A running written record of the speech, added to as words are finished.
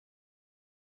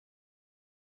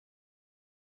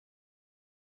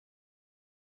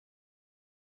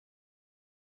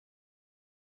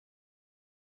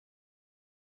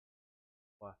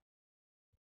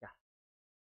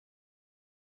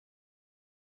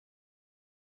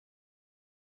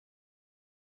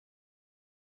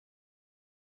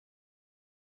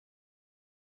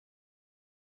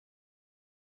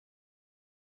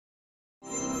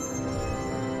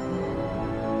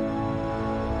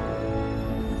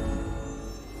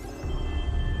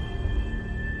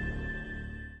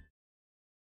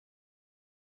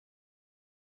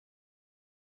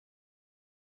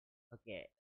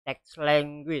Oke, text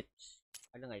language.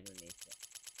 Ada nggak Indonesia?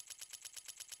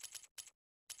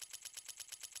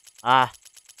 Ah,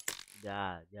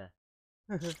 udah aja.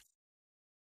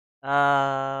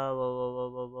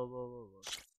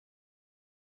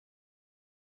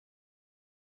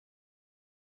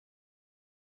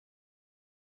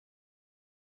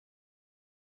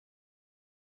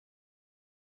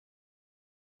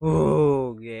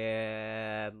 Wow.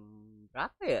 Game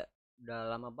berapa ya?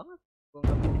 Udah lama banget gua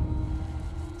nggak main.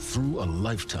 Through a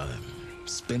lifetime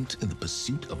spent in the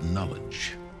pursuit of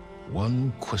knowledge,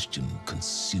 one question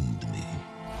consumed me.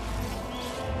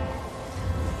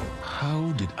 How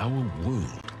did our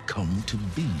world come to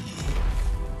be?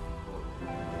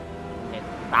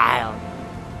 Style.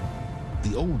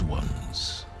 The old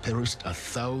ones perished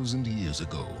 1,000 years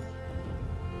ago,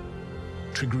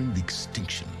 triggering the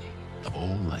extinction of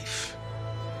all life.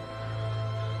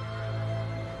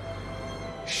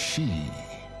 She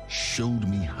showed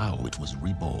me how it was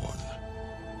reborn.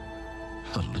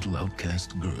 A little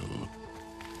outcast girl,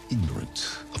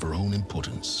 ignorant of her own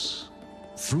importance.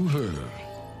 Through her,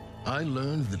 I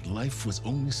learned that life was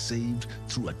only saved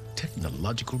through a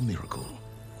technological miracle.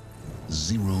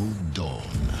 Zero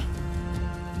Dawn.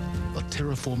 A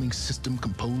terraforming system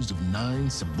composed of 9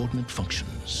 subordinate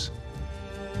functions,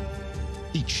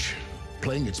 each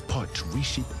playing its part to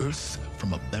reshape Earth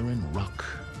from a barren rock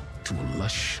to a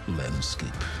lush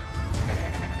landscape.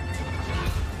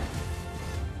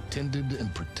 Tended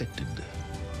and protected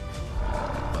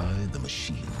by the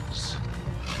machines.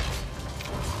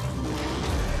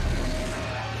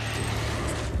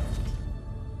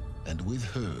 And with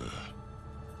her,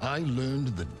 I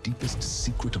learned the deepest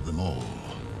secret of them all.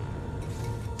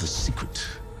 The secret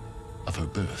of her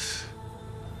birth.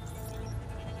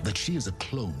 That she is a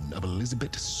clone of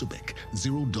Elizabeth Subek,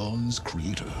 Zero Dawn's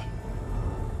creator.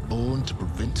 Born to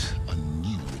prevent a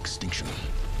new extinction.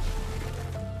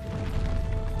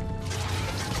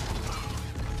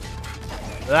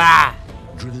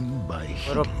 Driven by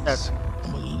Hades, a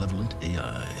malevolent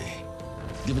AI.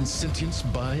 Given sentience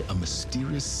by a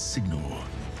mysterious signal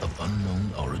of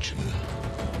unknown origin.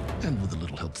 And with a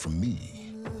little help from me,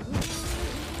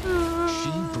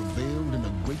 she prevailed in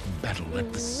a great battle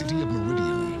at the city of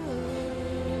Meridian,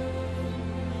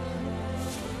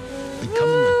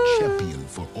 becoming a champion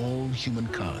for all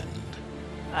humankind.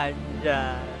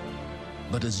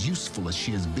 But as useful as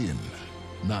she has been,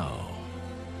 now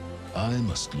I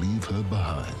must leave her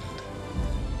behind.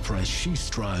 For as she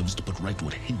strives to put right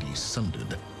what Hades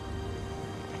sundered,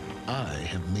 I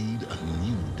have made a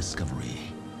new discovery.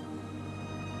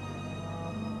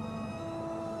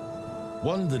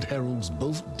 One that heralds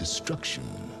both destruction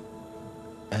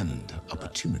and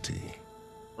opportunity.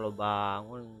 Kalau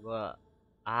bangun gua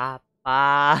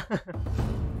apa?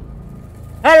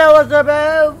 Hello, what's up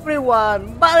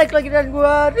everyone? Balik lagi dengan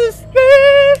gua Rizky.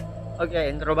 Oke,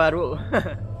 intro baru.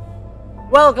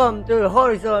 Welcome to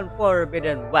Horizon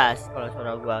Forbidden West. Kalau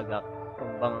suara gua agak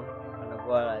kembang karena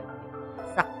gua lagi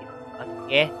sakit.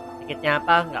 Oke, sakitnya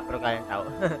apa? Nggak perlu kalian tahu.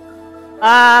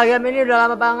 Game ini udah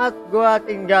lama banget gua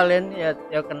tinggalin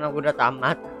ya karena gua udah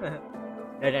tamat.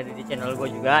 Dan ada di channel gua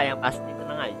juga yang pasti,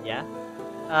 tenang aja.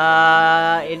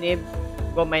 Ini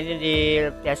gua mainnya di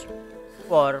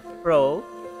PS4 Pro.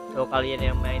 So kalian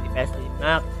yang main di PS5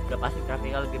 udah pasti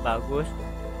grafiknya lebih bagus,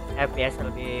 FPS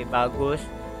lebih bagus.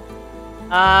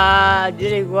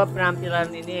 Jadi gua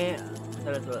penampilan ini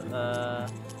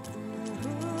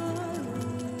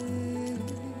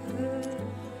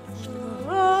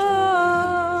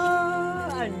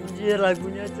anjir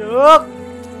lagunya cuk.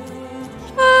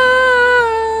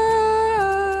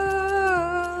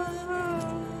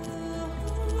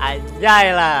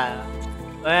 Anjay lah.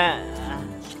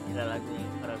 Gila lagunya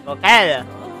keren. Oke ya.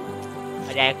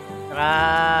 Ada ekstra,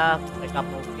 backup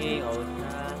movie, nggak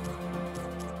usah.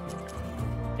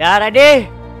 Ya ready?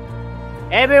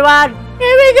 Everyone,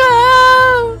 here we go.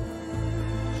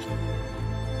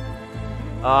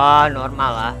 Oh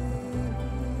normal lah.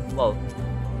 Wow.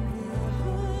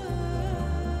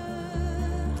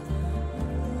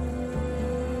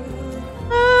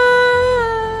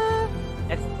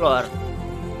 Explore.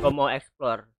 Gue mau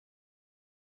explore.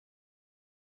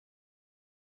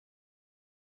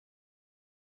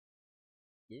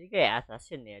 Jadi kayak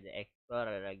assassin ya, ada explore,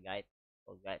 ada guide.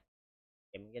 Oh guide.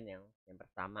 Ya mungkin yang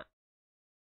pertama.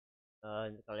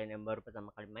 Untuk kalian yang baru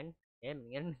pertama kali main, ya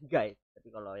mungkin guide. Tapi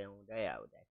kalau yang udah ya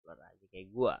udah explore aja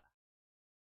kayak gua.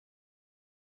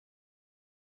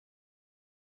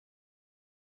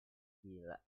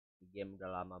 Gila, game udah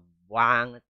lama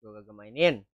banget gua gak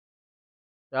mainin.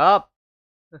 Stop.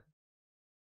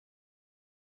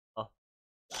 Oh,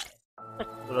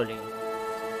 dulu nih.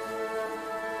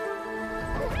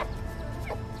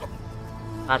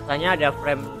 Katanya ada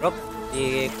frame drop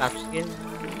di cutscene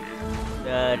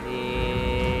dari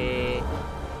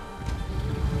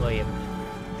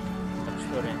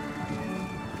teksturnya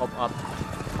pop up.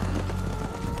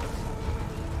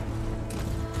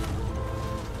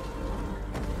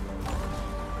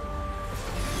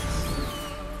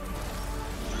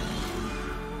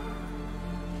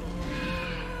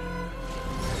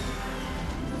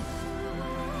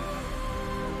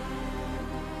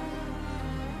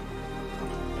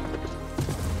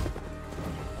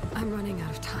 I'm running out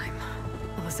of time,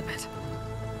 Elizabeth.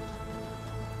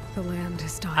 The land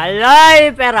is dying.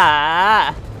 Aloy, pera.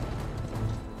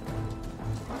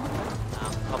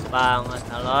 Nangkep banget,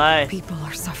 Aloy. People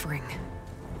are suffering.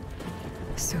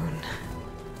 Soon,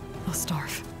 they'll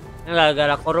starve. Ini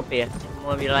gara-gara korup ya,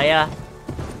 semua wilayah.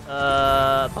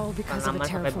 All because of a Sampai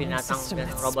terraforming binatang system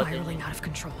dan that's robot spiraling ini. out of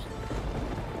control.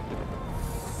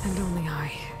 And only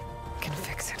I can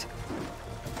fix it.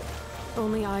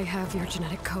 Only I have your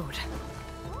genetic code.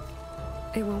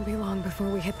 It won't be long before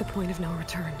we hit the point of no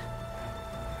return.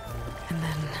 And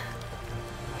then...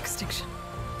 extinction.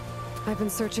 I've been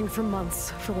searching for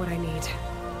months for what I need.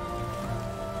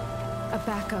 A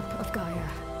backup of Gaia.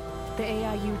 The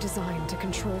AI you designed to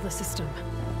control the system.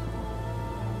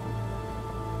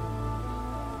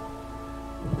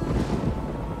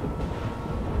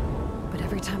 But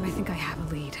every time I think I have a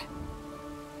lead,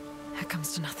 it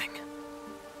comes to nothing.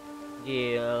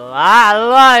 Gila,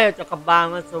 Aloy, cakep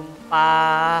banget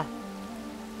sumpah.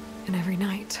 And every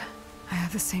night, I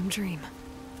have the same dream.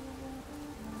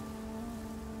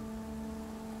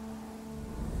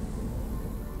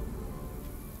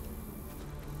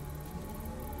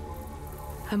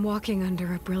 I'm walking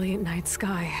under a brilliant night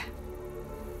sky,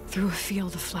 through a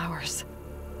field of flowers.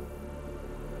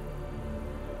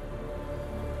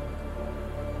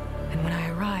 And when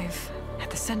I arrive at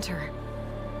the center,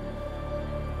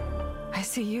 I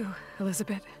see you,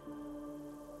 Elizabeth.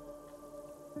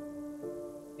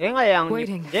 Dia nggak yang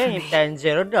Waiting dia for me. nyiptain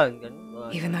Zero Dawn kan?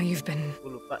 Even though you've been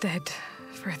Gua lupa. dead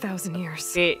for 1,000 years.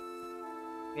 Tapi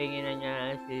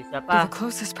keinginannya si You're siapa? the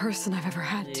closest person I've ever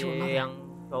had to a mother. Yang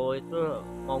cowok itu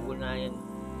mau gunain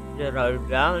Zero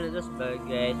Dawn itu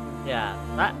sebagai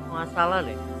senjata, nggak salah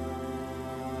deh.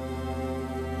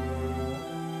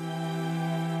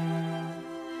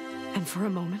 And for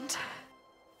a moment,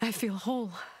 I feel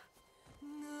whole.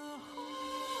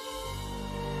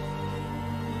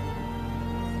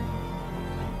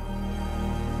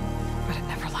 But it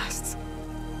never lasts.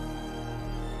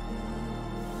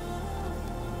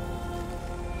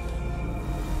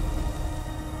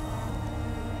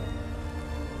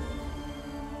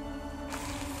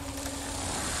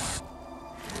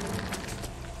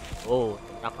 Oh,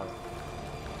 tentakel.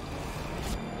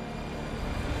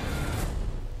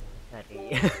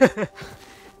 Dari.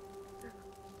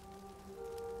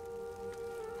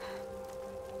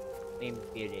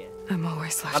 Mimpi dia. I'm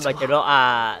always Kan left baca alone.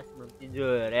 doa sebelum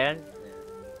tidur kan.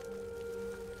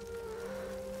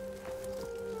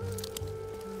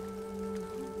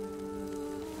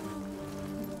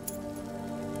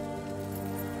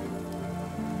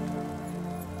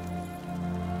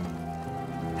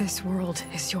 This world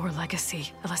is your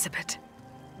legacy, Elizabeth.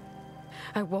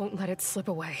 I won't let it slip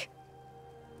away.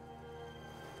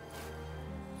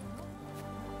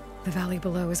 The valley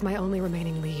below is my only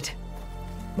remaining lead.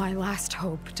 My last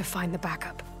hope to find the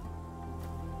backup.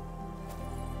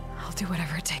 I'll do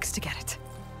whatever it takes to get it.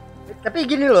 Tapi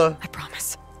gini loh, I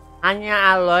promise.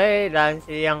 hanya Aloy dan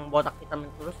si yang botak hitam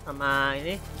terus sama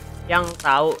ini yang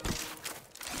tahu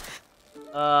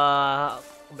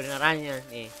kebenarannya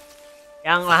nih.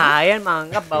 Yang lain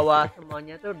menganggap bahwa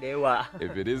semuanya tuh dewa.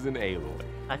 If it isn't Aloy,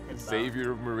 Kasian banget.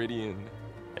 savior of Meridian,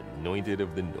 anointed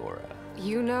of the Nora.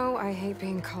 You know I hate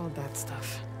being called that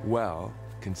stuff. Well,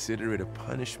 consider it a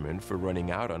punishment for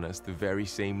running out on us the very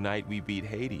same night we beat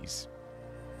Hades.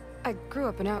 I grew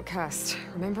up an outcast.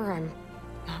 Remember, I'm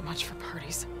not much for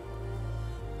parties.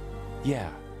 Yeah.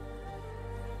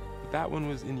 But that one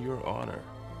was in your honor.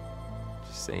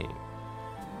 Just saying.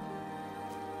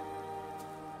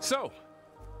 So,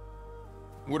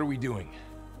 what are we doing?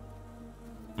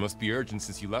 Must be urgent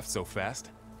since you left so fast.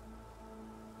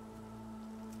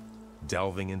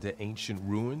 Delving into ancient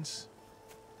ruins?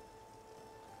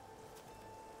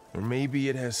 Or maybe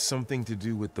it has something to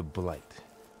do with the Blight.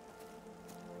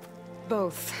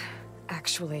 Both,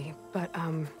 actually, but,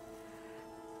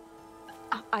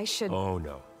 I should... Oh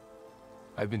no.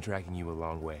 I've been tracking you a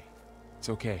long way. It's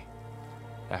okay.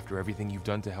 After everything you've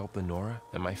done to help the Nora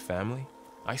and my family,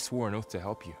 I swore an oath to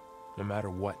help you, no matter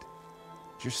what.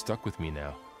 You're stuck with me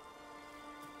now.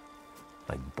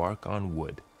 Like bark on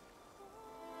wood.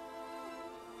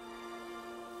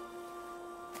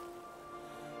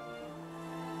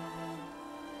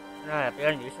 Nah, tapi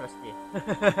kan useless sih.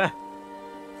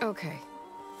 Okay,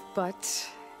 but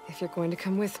if you're going to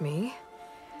come with me,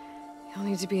 you'll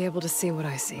need to be able to see what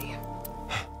I see.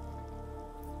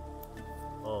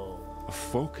 Oh, A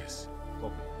focus?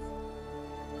 fokus.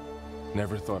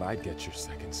 Never thought I'd get your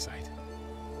second sight.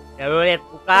 Ya lu lihat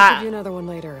I'll give buka. you another one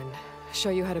later and show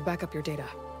you how to back up your data.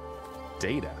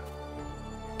 Data?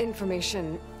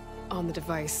 Information on the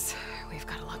device. We've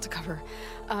got a lot to cover.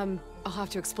 I'll have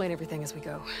to explain everything as we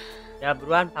go. Ya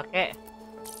buruan pakai.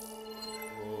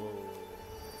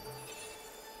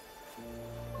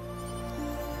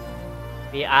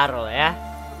 VR lo ya.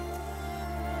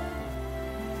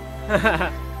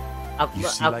 You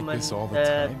see like this all the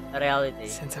Augmented time? reality.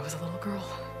 Since I was a little girl.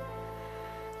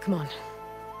 Come on.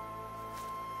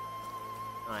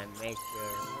 I make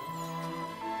sure.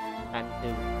 Time to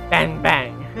bang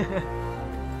bang.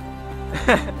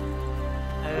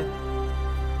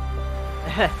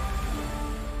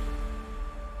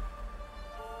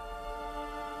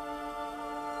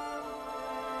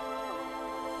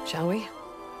 Shall we?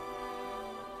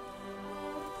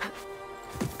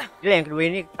 Gila, yang kedua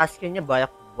ini taskinnya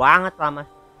banyak banget, lama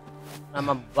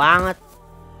banget.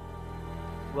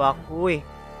 Gua akui.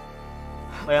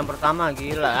 Kalau yang pertama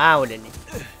gila, udah nih.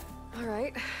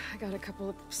 Alright, I got a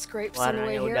couple of scrapes on the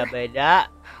way Warnanya udah here. beda,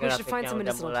 We should find grafiknya some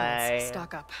udah medicinal mulai plants.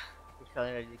 Stock up.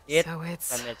 pixelnya udah dikit, So it's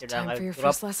frame-nya sudah time nggak for your crop,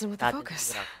 first lesson with the saatnya focus.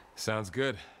 bergerak. Sounds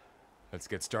good. Let's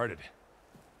get started.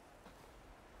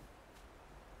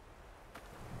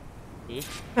 Sih.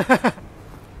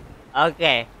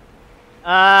 Oke.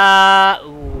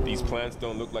 These plants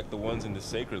don't look like the ones in the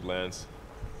sacred lands.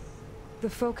 The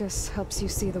focus helps you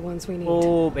see the ones we need.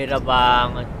 Beda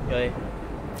banget, coy.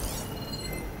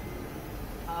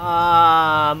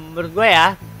 Menurut gue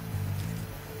ya,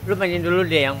 lu mainin dulu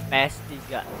deh yang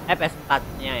PS3,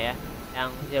 PS4-nya ya,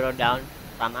 yang Zero Dawn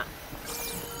sama.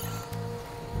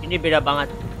 Ini beda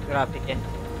banget grafiknya.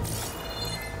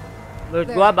 Menurut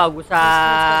gua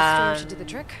bagusan. Storage to the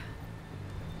trick.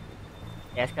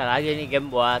 Ya sekali lagi ini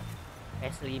game buat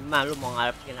PS5, lu mau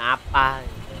ngarepin apa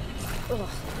gitu.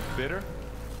 Ugh. Bitter?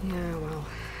 Yeah, well,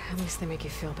 at least they make you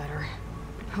feel better.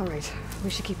 Alright, we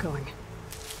should keep going.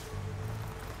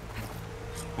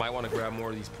 Might want to grab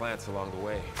more of these plants along the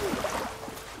way.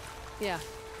 Yeah,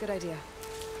 good idea.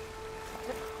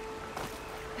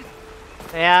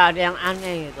 Kayak ada yang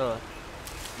aneh gitu.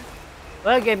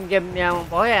 Wah, game-game yang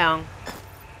pokoknya yang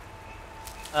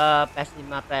PS5,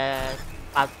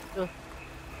 PS4 tuh,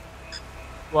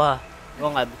 wah, gua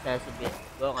nggak bisa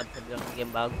bilang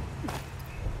game bagus.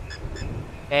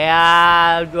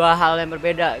 Kayak dua hal yang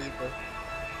berbeda gitu.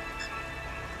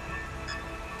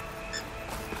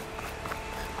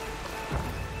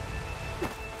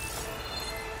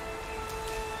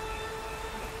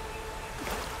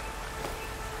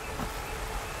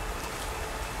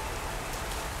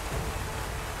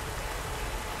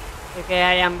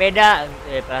 Kayak yang beda gitu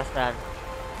ya perasaan.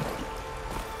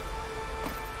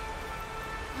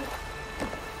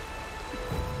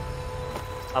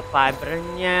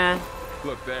 Fibernya.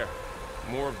 Look there.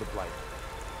 More of the blight.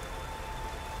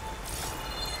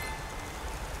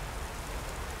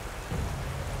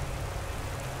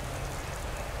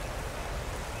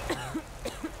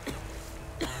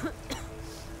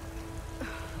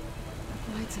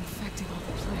 Light's infecting all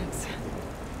the plants.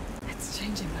 It's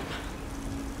changing them.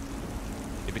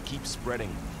 If it keeps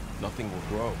spreading, nothing will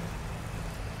grow.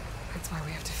 That's why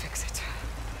we have to fix it.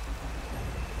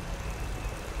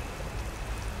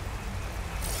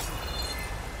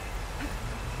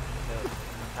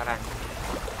 Saran.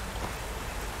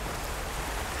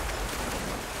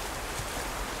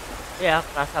 Ya,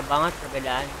 kerasa banget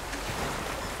perbedaan.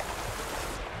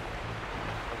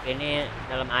 Oke, ini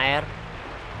dalam air.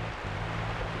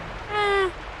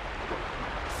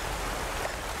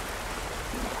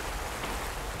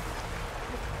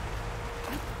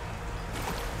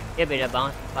 Ya beda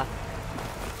banget sumpah.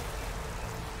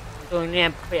 Untung ini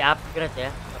yang upgrade ya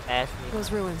ke PS5.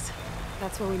 Those ruins.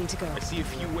 That's where we need to go. I see a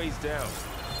few ways down.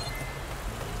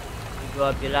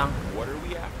 Gua bilang What are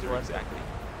we after exactly?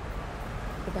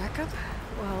 The backup?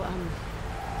 Well,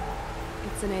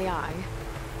 it's an AI.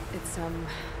 It's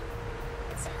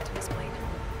hard to explain.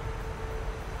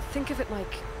 Think of it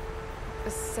like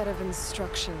a set of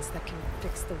instructions that can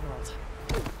fix the world.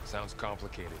 Sounds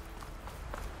complicated.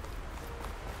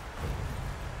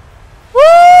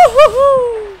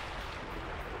 Woo-hoo-hoo!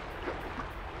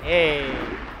 Hey.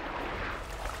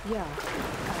 Yeah,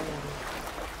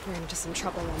 I ran into some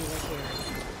trouble on the way here.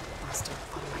 Lost a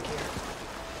lot of my gear.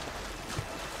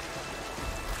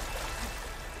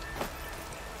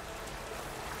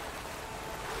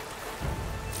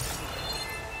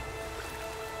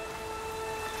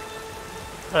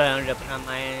 Kalau yang udah pernah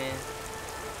main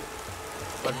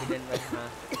Forbidden West mah.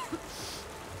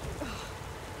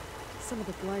 Some of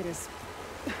the blight it's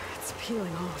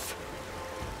peeling off.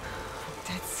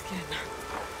 Dead skin.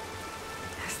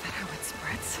 Is that how it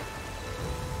spreads?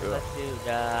 Pasti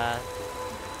udah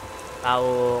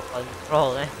tahu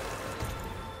kontrol ya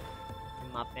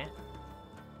mapnya.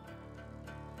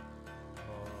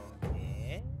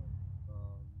 Oke.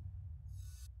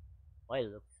 Why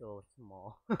it looks so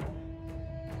small?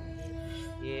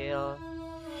 Skill,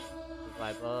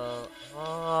 survival.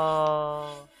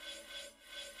 Oh,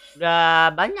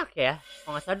 udah banyak ya?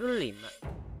 Kalau nggak salah dulu 5,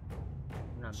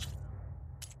 6.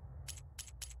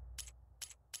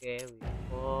 Oke,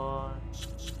 weapon.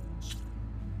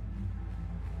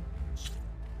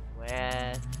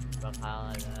 West bakal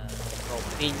ada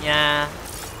topinya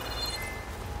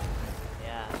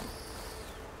ya,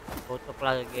 tutup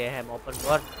lagi game open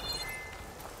world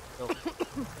tuh.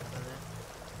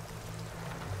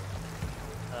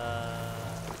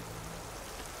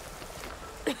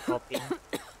 Topi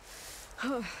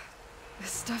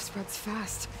This stuff spreads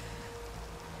fast.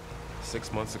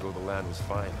 6 months ago, the land was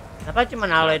fine. kenapa cuma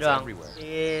Aloy Rats doang? everywhere.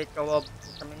 Si cowok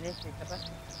hitam ini si siapa?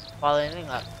 Paul ini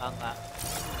nggak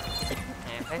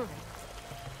ngefek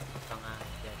setengah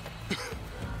aja.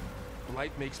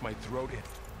 Blight makes my throat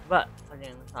itch. Coba ada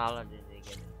yang salah di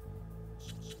game.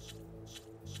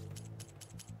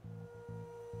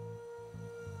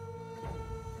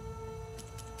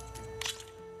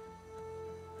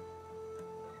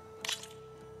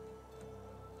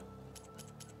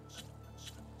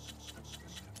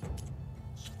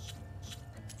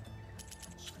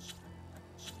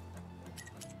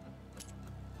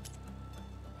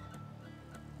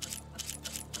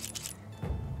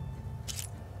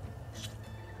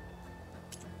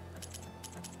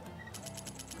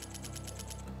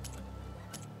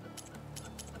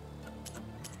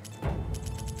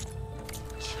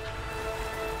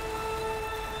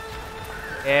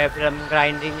 Kayak film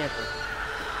grindingnya tuh.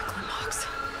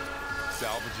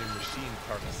 Salvaging machine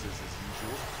carcasses as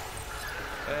usual.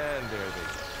 And there they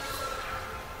go.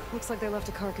 Looks like they left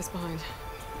a carcass behind.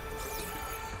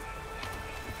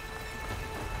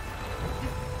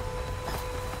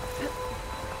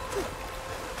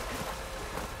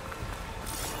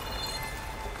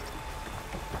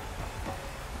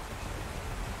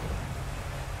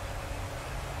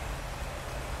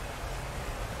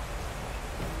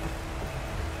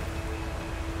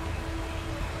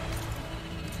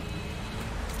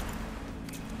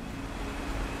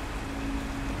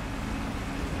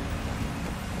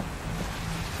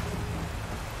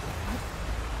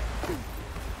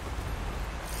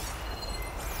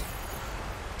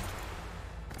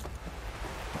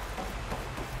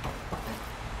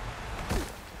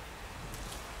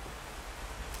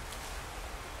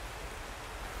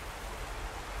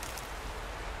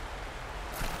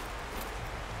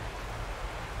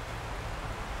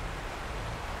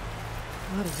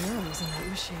 A lot of arrows in that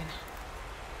machine.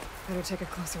 Better take a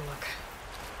closer look.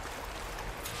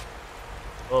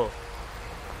 Oh,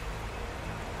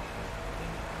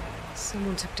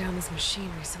 Someone took down this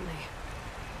machine recently.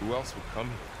 Who else would come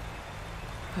here?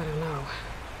 I don't know.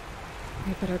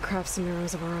 We better craft some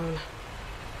arrows of our own.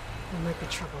 There might be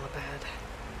trouble ahead.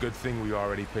 Good thing we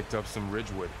already picked up some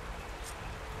ridgewood.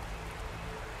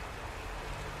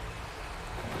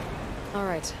 All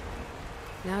right.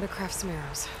 Now to craft some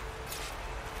arrows.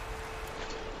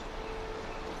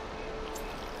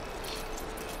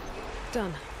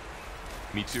 Done.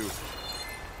 Me too.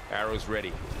 Arrows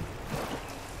ready.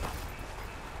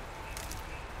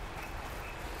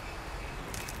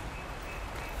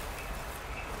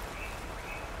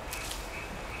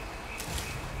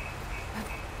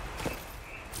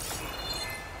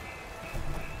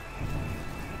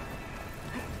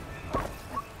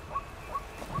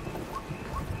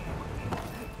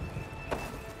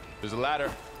 There's a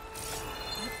ladder,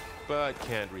 but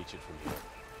can't reach it from here.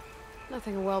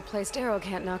 Nothing a well-placed arrow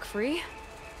can't knock free.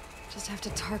 Just have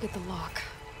to target the lock.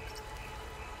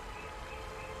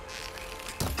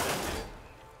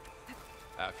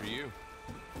 After you.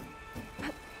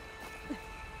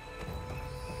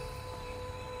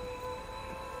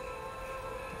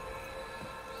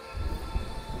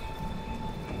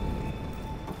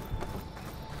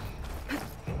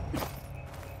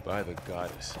 By the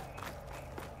goddess.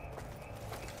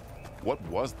 What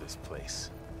was this place?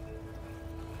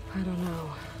 I don't know.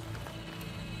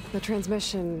 The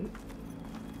transmission...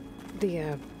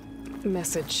 The,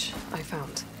 message I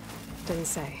found didn't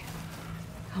say.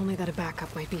 Only that a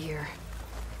backup might be here.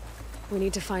 We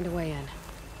need to find a way in.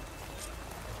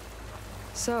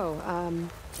 So,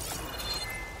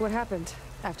 what happened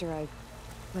after I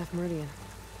left Meridian?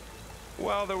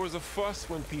 Well, there was a fuss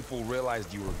when people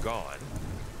realized you were gone.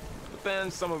 But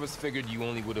then some of us figured you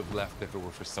only would have left if it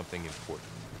were for something important.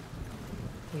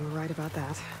 You were right about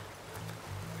that.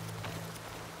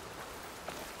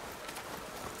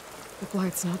 The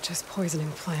blight's not just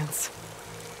poisoning plants.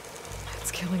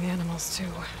 It's killing animals too.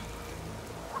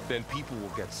 Then people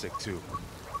will get sick too.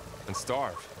 And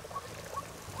starve.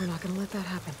 We're not gonna let that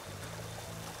happen.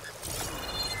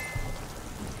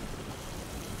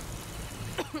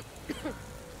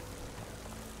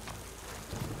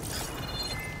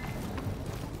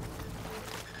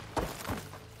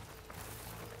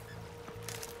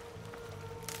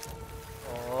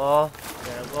 Oh,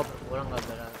 darah gua berkurang gak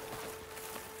darah.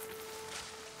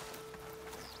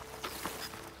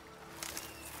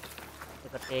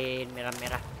 Deketin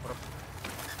merah-merah huruf.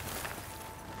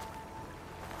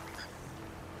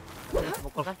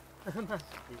 Mukul kan? R2.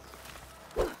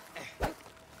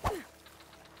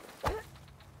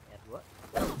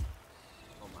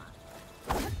 Oh, mas.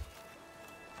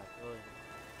 Satu.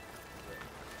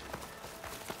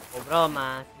 Ngobrol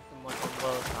mas, semua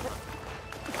tombol sama.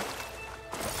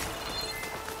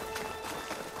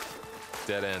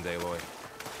 Dead end, Aloy.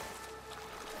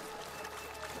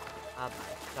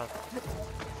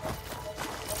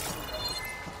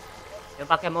 Yang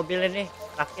pakai mobil ini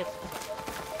rakit.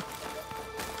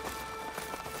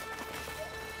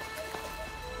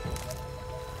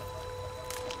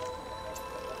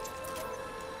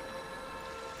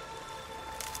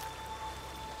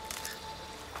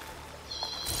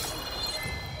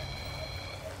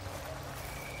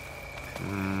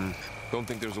 Don't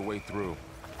think there's a way through.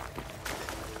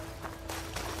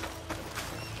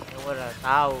 Gue udah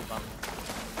tahu bang.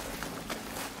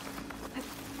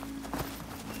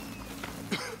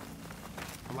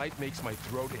 Light makes my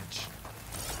throat itch.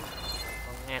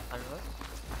 Pengekan lo.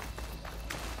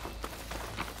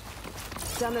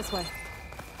 Down this way.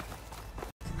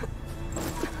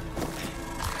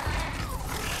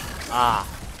 Ah.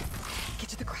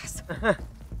 Get to the grass.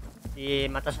 Di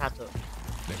mata satu.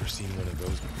 Never seen one of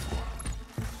those before.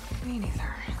 Me neither.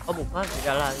 Oh bukan,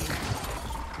 tidak lagi.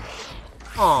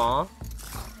 Oh,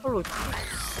 lucu.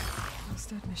 Those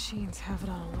dead machines have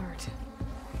it on alert.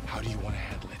 How do you want to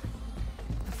handle it?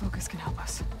 The focus can help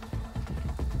us.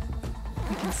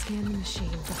 We can scan the machine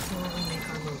before we make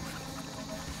our move.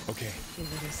 Okay. Give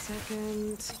it a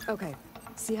second. Okay.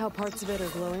 See how parts of it are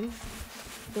glowing?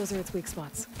 Those are its weak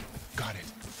spots. Got it.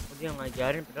 Oh, dia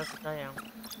ngajarin padahal kita yang.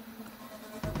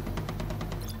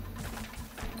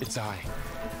 Its eye.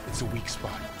 It's a weak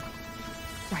spot.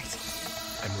 Right.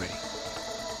 I'm ready.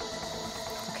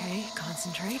 Okay,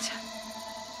 concentrate.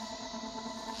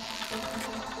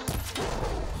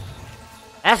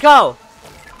 Let's go.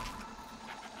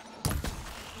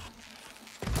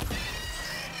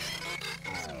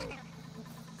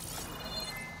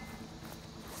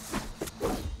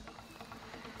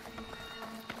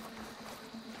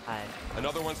 Hi.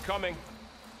 Another one's coming.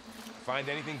 Find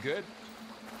anything good?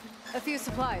 A few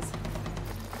supplies.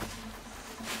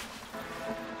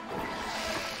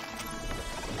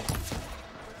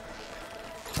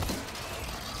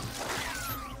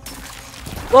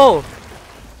 Wow.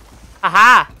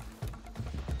 Aha.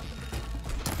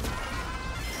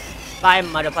 Bye,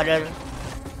 motherfucker.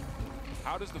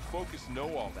 How does the focus know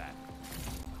all that?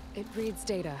 It reads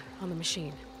data on the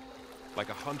machine. Like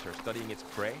a hunter studying its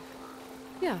prey?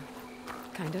 Yeah,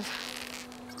 kind of.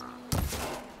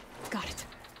 Got it.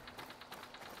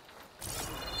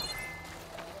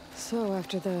 So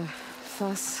after the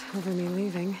fuss over me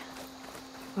leaving,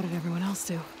 what did everyone else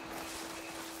do?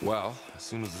 Well, as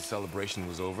soon as the celebration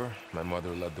was over, my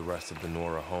mother led the rest of the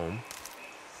Nora home.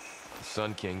 The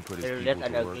Sun King put his people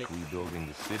to work rebuilding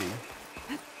the city,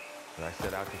 and I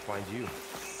set out to find you.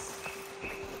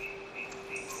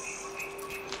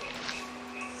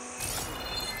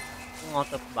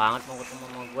 Ngotot banget mau ketemu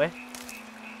sama gue.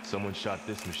 Someone shot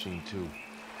this machine too.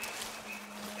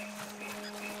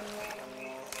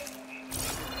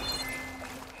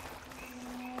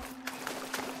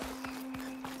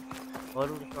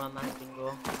 Baru diselamatin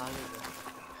doang kali gue.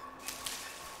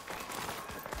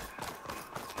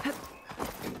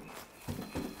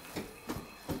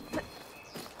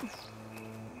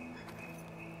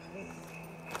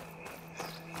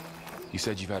 You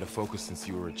said you've had a focus since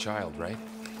you were a child, right?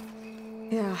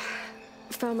 Yeah,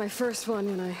 found my first one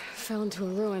when I fell into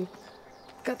a ruin.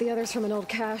 Got the others from an old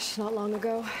cache not long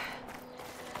ago.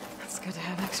 It's good to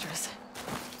have extras.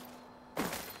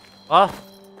 Oh,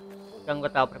 sekarang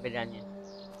gue tahu perbedaannya.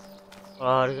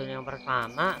 Kalau horizon yang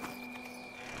pertama,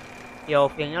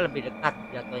 POV-nya lebih dekat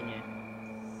jatuhnya,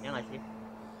 ya nggak sih?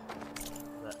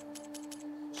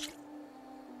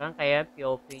 Kan kayak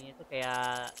POV-nya tuh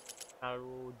kayak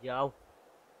terlalu jauh.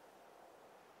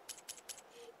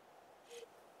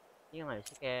 Iya nggak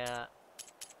sih,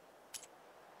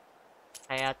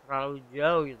 kayak terlalu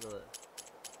jauh gitu loh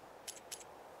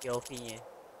POV-nya.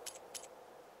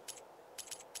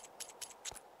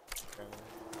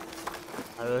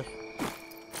 Harus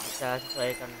bisa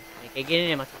sesuaikan nih, kayak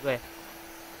gini nih maksud gue.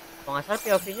 Kalau nggak salah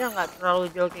POV-nya nggak terlalu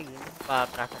jauh kayak gini, apa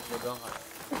perasaan gue doang kali.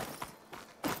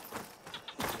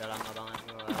 Udah lama banget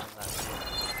nih nggak.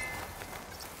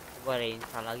 Gue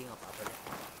reinstall lagi nggak apa-apa deh.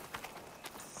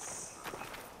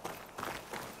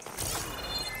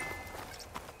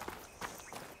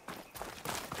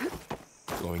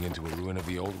 Going into a ruin of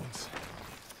the old ones.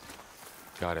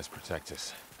 God has protect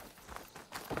us.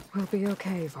 We'll be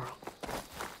okay, Varl.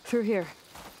 Through here.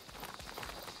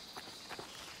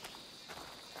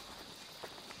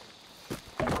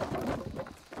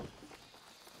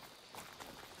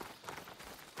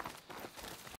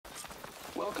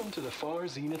 Welcome to the Far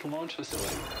Zenith launch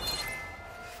facility.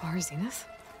 Far Zenith?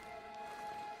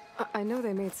 I know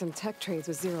they made some tech trades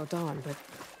with Zero Dawn, but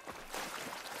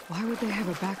why would they have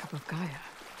a backup of Gaia?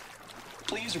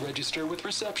 Please register with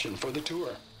reception for the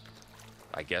tour.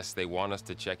 I guess they want us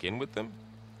to check in with them?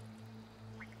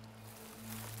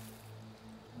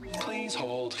 Please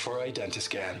hold for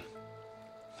identiscan.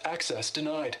 Access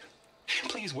denied.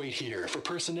 Please wait here for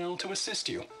personnel to assist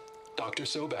you. Dr.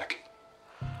 Sobek.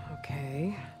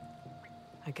 Okay.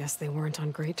 I guess they weren't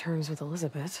on great terms with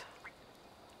Elizabeth.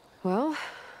 Well,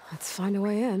 let's find a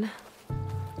way in.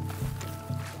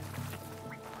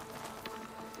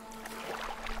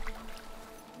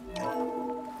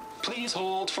 Please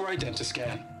hold for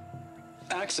identiscan.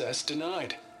 Access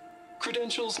denied.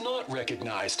 Credentials not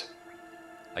recognized.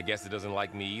 I guess it doesn't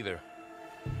like me either.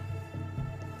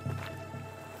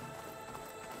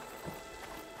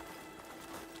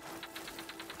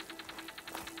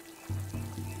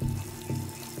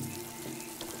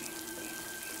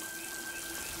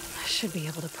 I should be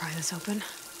able to pry this open.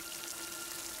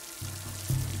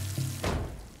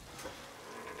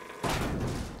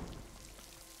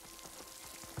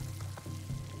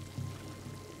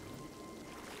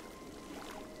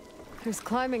 There's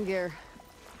climbing gear.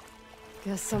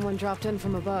 Guess someone dropped in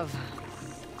from above.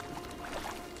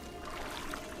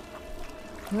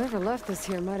 Whoever left this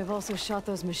here might have also shot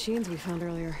those machines we found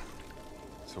earlier.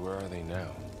 So where are they now?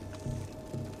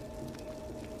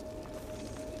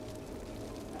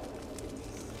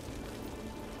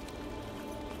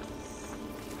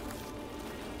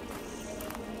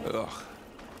 Ugh,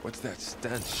 what's that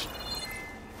stench?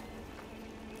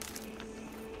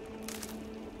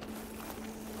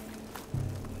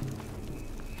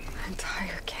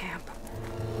 Entire camp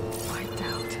wiped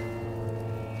out.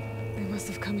 They must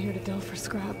have come here to delve for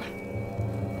scrap.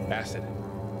 Acid.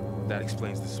 That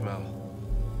explains the smell.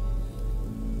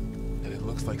 And it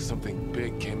looks like something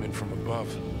big came in from above.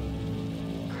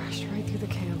 Crashed right through the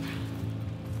camp.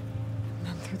 And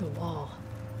then through the wall.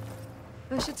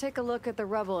 We should take a look at the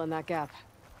rubble in that gap.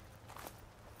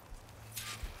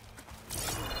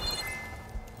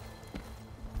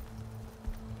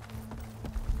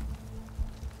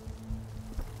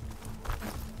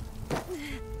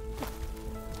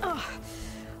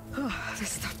 Oh,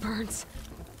 this stuff burns.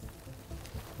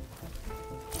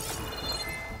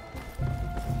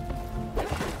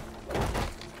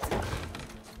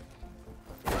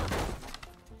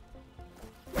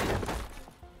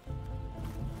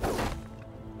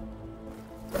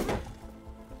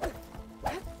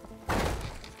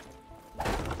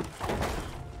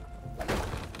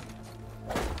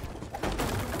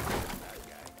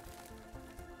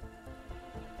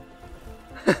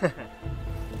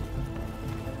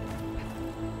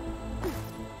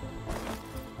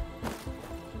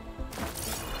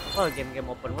 Oh, game-game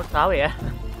open world tahu ya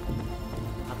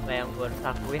apa yang gue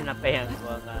lakuin, apa yang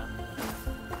gue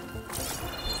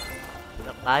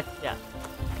nggak baca.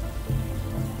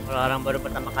 Kalau orang baru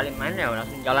pertama kali main ya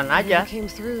langsung jalan aja. Came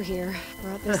through here,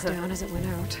 brought this down as it went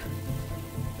out.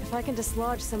 If I can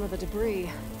dislodge some of the debris,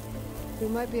 we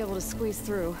might be able to squeeze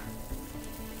through.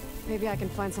 Maybe I can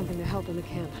find something to help in the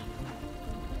camp.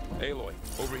 Aloy,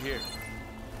 over here.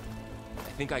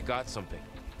 I think I got something.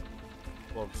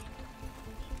 Wow.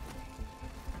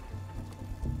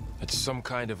 It's some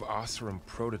kind of Oseram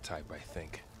prototype, I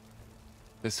think.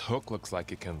 This hook looks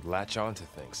like it can latch onto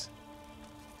things.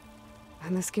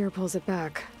 And this gear pulls it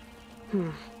back.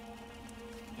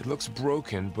 It looks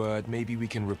broken, but maybe we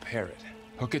can repair it.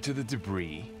 Hook it to the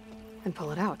debris. And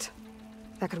pull it out.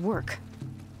 That could work.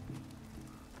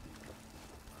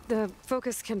 The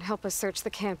focus can help us search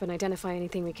the camp and identify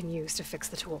anything we can use to fix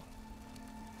the tool.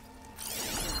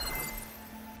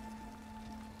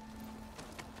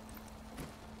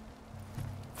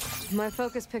 My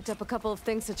focus picked up a couple of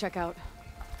things to check out.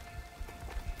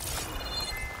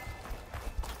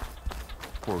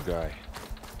 Poor guy.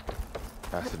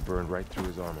 Acid burned right through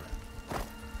his armor.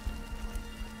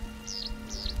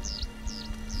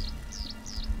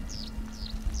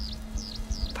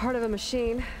 Part of a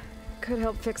machine. Could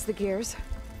help fix the gears.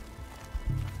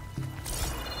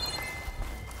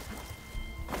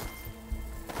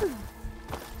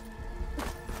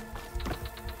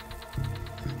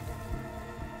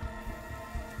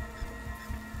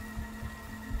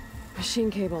 Machine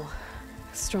cable.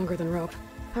 Stronger than rope.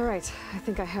 Alright, I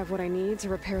think I have what I need to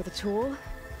repair the tool.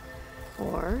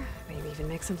 Or maybe even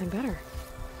make something better.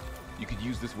 You could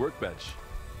use this workbench.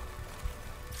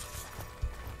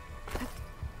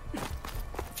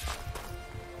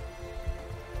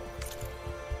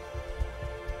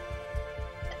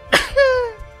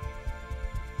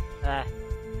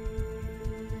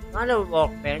 Mana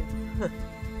workbench?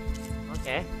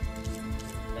 Oke.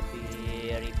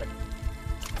 Lebih ribet.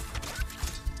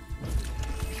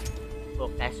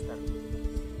 Broadcaster.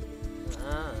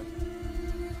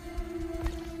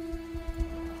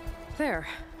 There.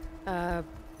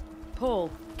 Pole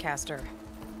caster.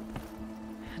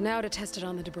 Now to test it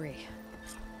on the debris.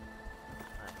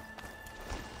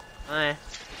 Alright.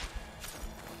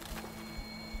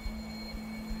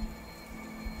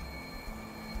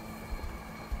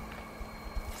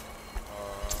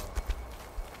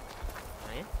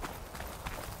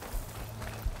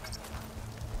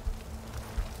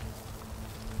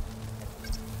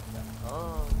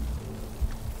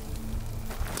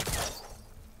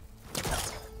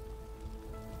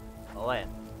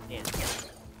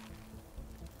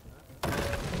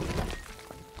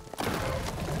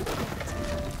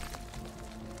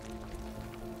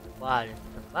 Wah, ada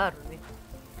sistem baru nih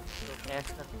untuk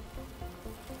caster.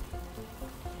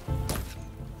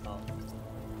 Oh.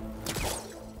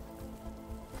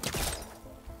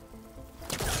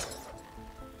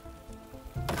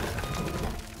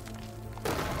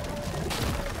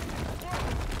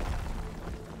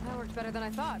 That worked better than I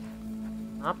thought.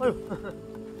 Apa lu?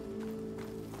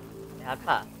 Sehat,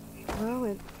 Pak? Well,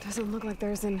 it doesn't look like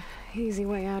there's an easy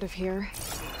way out of here.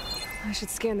 I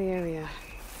should scan the area.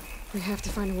 We have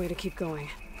to find a way to keep going.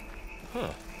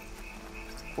 Huh.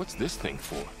 What's this thing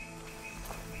for?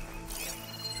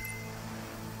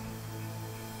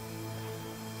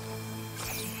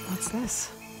 What's this?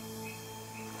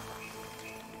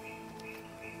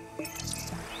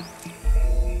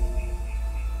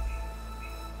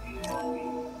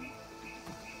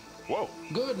 Whoa.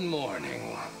 Good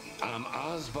morning. I'm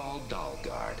Oswald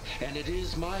Dalgard, and it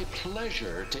is my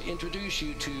pleasure to introduce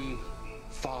you to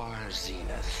Far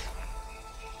Zenith.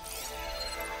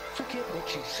 Forget what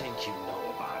you think you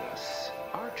know about us.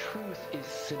 Our truth is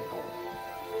simple.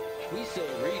 We say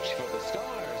reach for the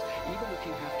stars, even if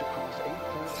you have to cross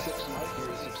 8.6 light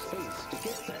years of space to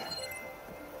get there.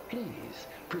 Please,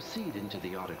 proceed into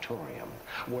the auditorium,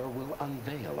 where we'll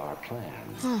unveil our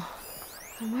plans. Oh,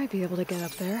 I might be able to get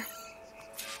up there.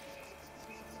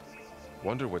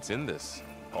 Wonder what's in this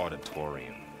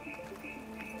auditorium.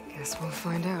 Guess we'll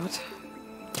find out.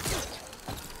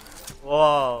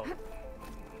 Wow.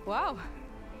 Wow,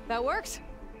 that worked.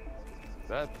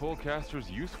 That polecaster's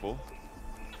useful.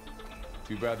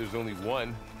 Too bad there's only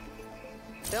one.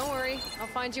 Don't worry, I'll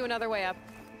find you another way up.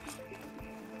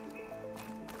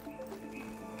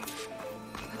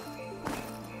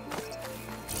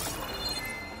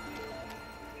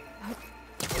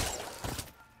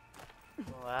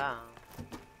 Wow.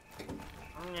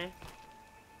 Okay.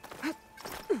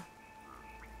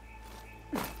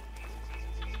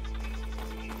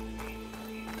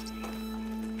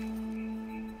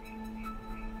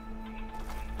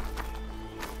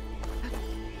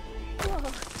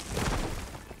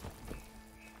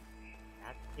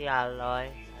 Si Aloy.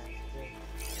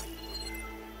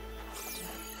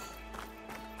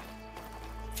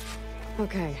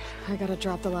 Okay, I gotta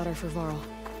drop the ladder for Varl.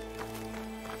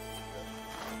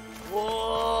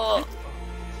 Whoa.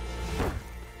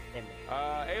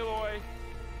 Aloy,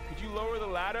 could you lower the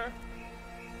ladder?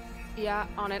 Yeah,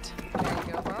 on it. There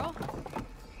you go, Varl.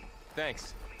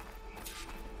 Thanks.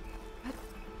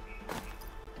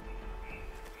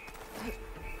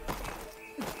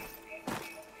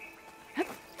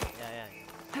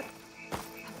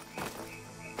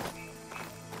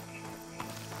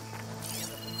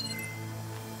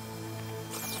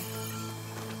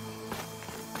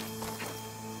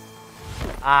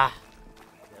 Ah.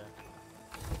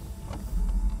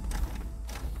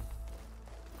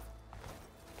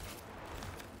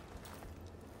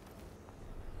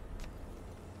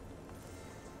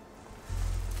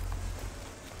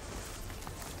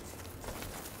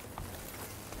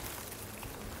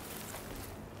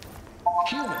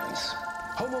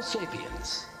 Homo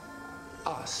sapiens.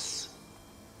 Us.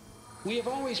 We have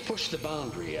always pushed the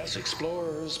boundary as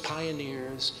explorers,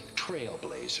 pioneers,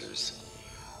 trailblazers.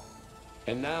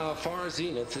 And now Far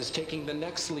Zenith is taking the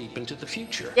next leap into the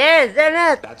future. Yes,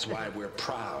 Zenith! That's why we're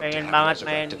proud to Pengen have banget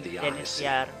main resurrected the Zenith Odyssey.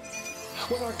 VR.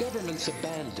 When our government's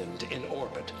abandoned in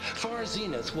orbit, Far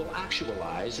Zenith will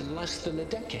actualize in less than a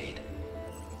decade.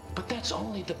 But that's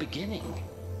only the beginning.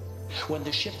 When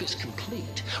the ship is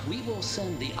complete, we will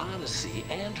send the Odyssey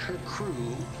and her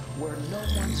crew where no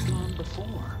one's gone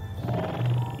before.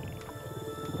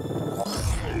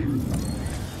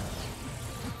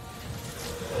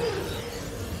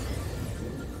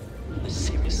 The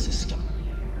Sirius system.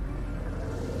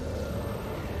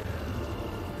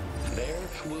 There,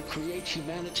 we'll create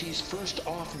humanity's first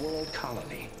off-world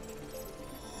colony.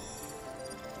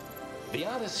 The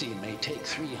Odyssey may take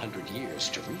 300 years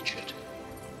to reach it,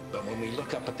 but when we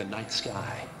look up at the night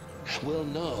sky, we'll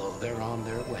know they're on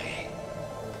their way.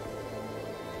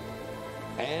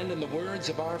 And in the words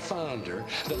of our founder,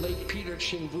 the late Peter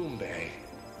Chimbumbe,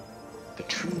 the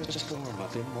truest form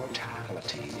of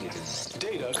immortality is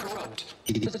data corrupt.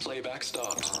 The playback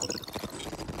stopped.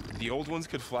 The old ones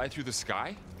could fly through the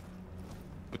sky?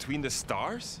 Between the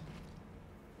stars?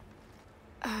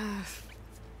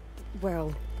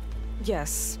 Well,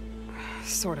 yes.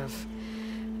 Sort of.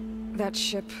 That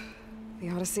ship, the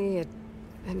Odyssey, it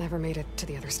never made it to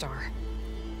the other star.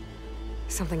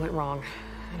 Something went wrong,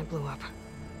 and it blew up.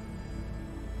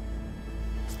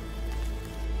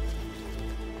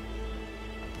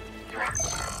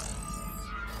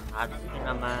 Harusnya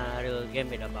nama real game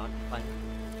beda banget kan.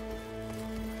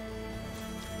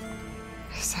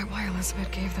 Is that why Elizabeth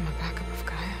gave them a backup of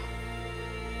Gaia?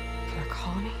 For their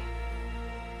colony?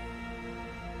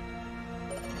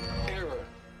 Error.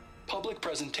 Public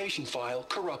presentation file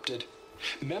corrupted.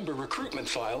 Member recruitment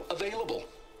file available.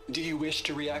 Do you wish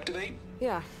to reactivate?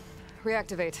 Yeah.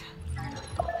 Reactivate.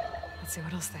 Let's see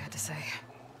what else they had to say.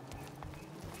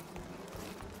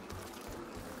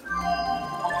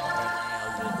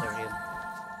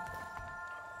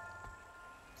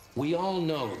 We all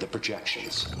know the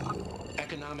projections.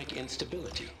 Economic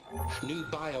instability, new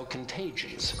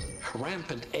biocontagions,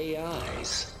 rampant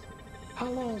AIs. How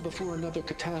long before another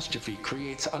catastrophe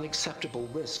creates unacceptable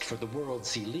risk for the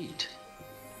world's elite?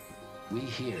 We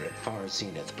here at Far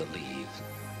Zenith believe,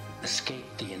 escape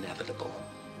the inevitable.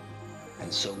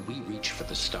 And so we reach for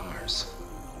the stars.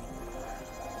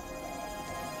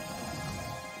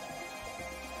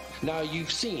 Now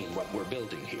you've seen what we're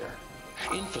building here.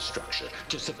 Infrastructure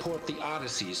to support the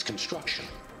Odyssey's construction.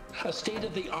 A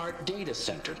state-of-the-art data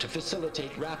center to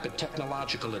facilitate rapid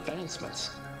technological advancements.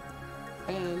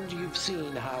 And you've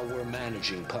seen how we're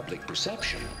managing public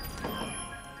perception.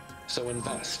 So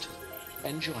invest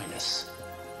and join us.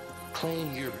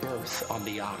 Claim your berth on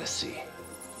the Odyssey.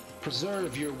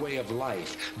 Preserve your way of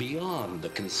life beyond the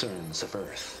concerns of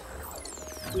Earth.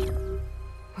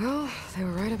 Well, they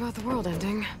were right about the world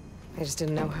ending. They just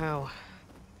didn't know how.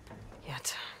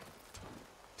 Yet.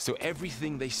 So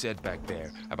everything they said back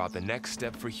there about the next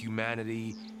step for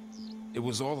humanity, it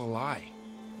was all a lie.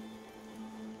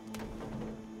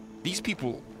 These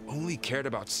people only cared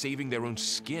about saving their own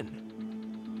skin.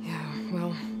 Yeah,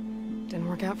 well, didn't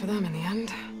work out for them in the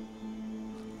end.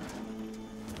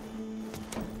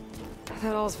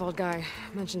 That Oswald guy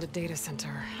mentioned a data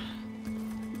center.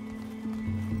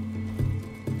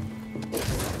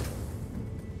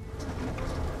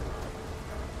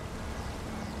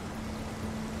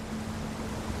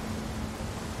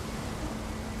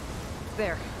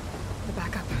 There. The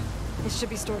backup. It should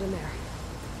be stored in there.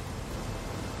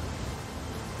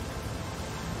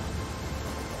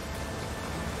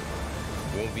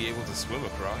 Won't be able to swim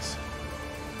across.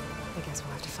 I guess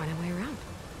we'll have to find a way around.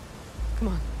 Come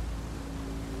on.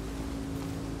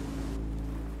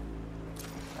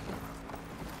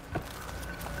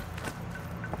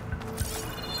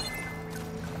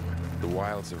 The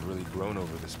wilds have really grown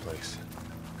over this place.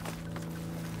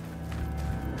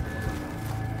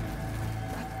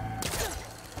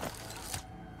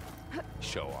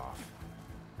 Show off.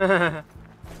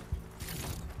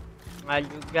 Mahal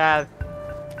juga.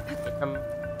 Hitam.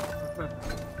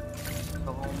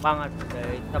 Sokong banget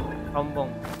dari hitam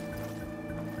sombong.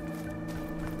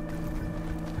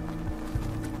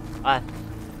 Ah.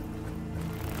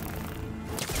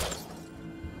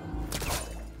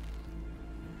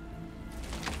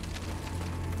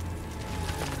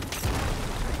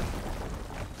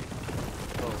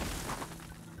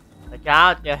 Watch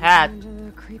out, your hat. Into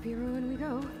the creepy ruin we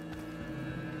go.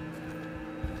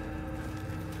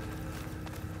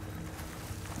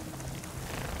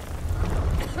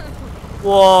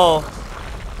 Whoa.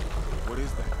 What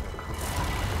is that?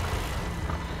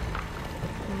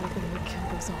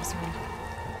 resource room.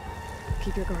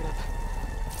 Keep your guard up.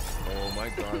 Oh, my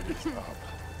guard is up.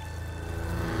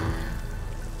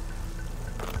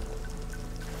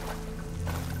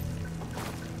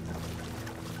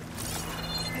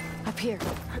 Up here.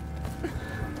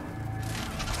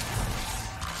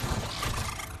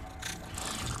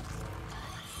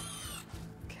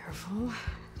 Careful.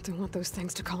 Don't want those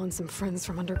things to call in some friends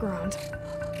from underground.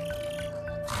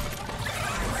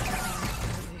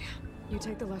 You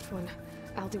take the left one.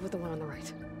 I'll deal with the one on the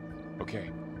right. Okay.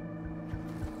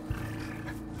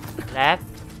 Left.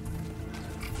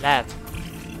 Left.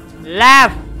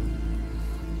 Left!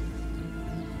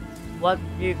 What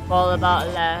do you call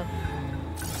about left?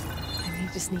 I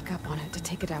need to sneak up on it to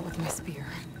take it out with my spear.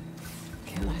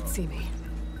 Can't let it see me.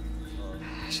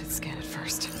 I should scan it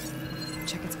first.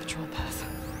 Check its patrol path.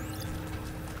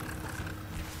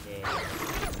 Okay.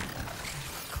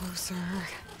 Closer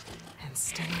and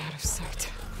stay out of sight.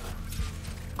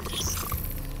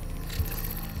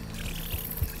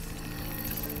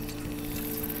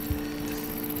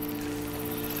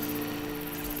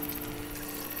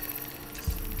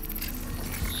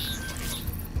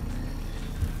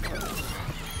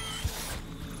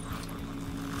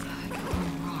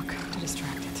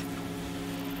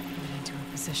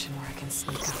 Position where I can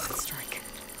sneak up and strike.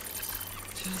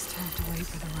 Just have to wait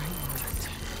for the right moment.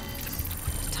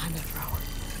 Time to throw.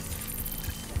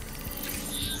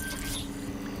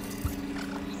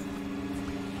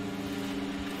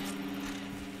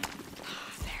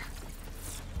 There.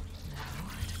 Now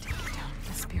to take it down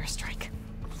with a spear strike.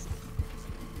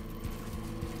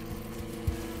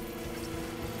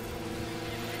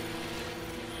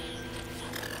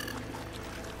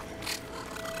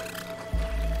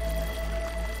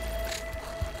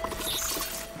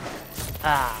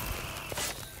 Ah.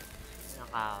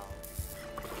 Nakaw.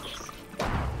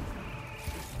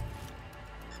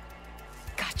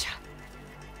 Gotcha.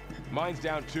 Mine's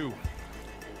down too.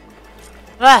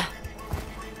 Ah!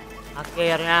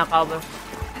 Akhirnya kau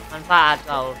bermanfaat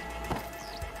kau.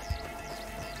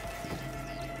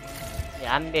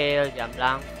 Diambil,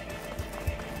 jamblang.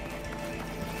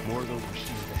 More of those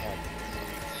machines ahead.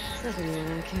 Nothing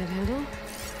I can't handle.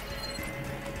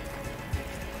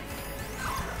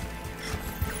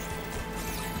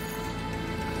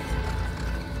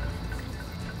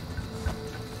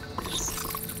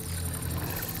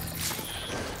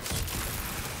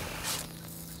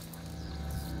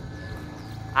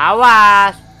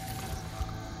 Awas,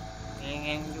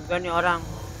 ingin juga nih orang.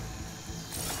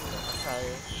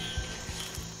 Saya.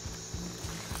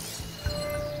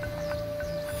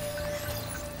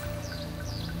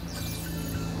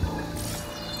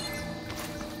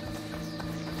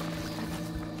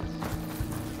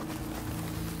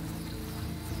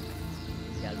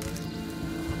 Jalur.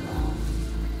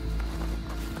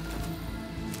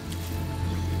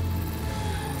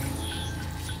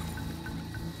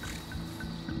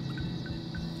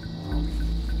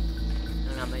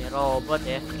 Namanya robot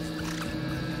ya,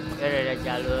 dia ada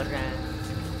jalurnya.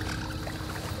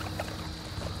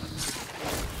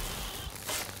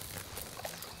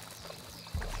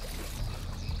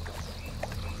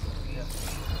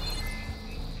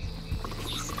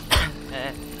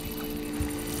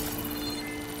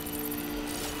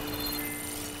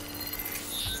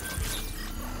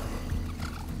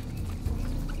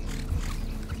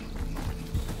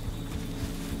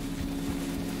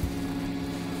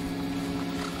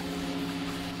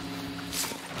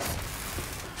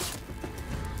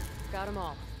 Got them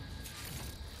all.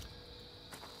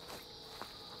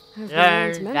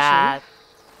 Learn that.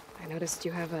 I noticed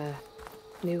you have a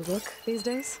new look these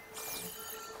days.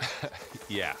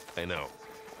 Yeah, I know.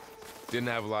 Didn't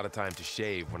have a lot of time to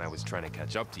shave when I was trying to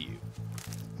catch up to you.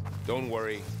 Don't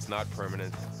worry, it's not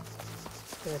permanent.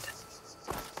 Good.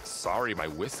 Sorry my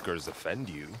whiskers offend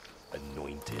you,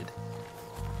 anointed.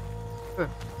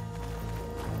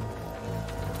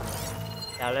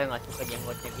 Aloy nggak suka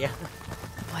jenggotnya dia.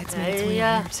 Bridesmaids way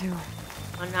Iya. here too.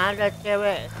 Mana ada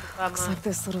cewek suka Looks sama like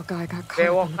this little guy got caught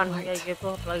in bewokan the kayak light. gitu,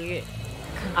 apalagi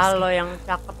Aloy yang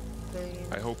cakep.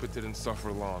 I hope it didn't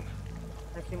suffer long.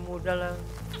 Masih muda lah.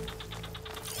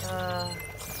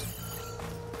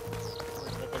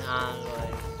 Ngikutin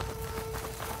Aloy.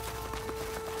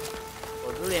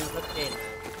 Gua dulu yang ngikutin.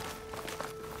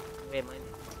 Gue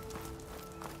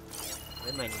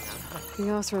mainin apa? The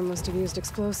Osram must have used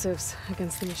explosives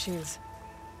against the machines.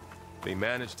 They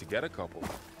managed to get a couple.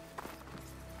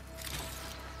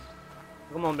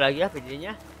 Gue mau beli lagi ya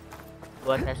videonya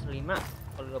buat PS5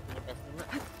 kalau gue punya PS5.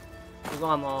 Tapi gue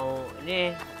nggak mau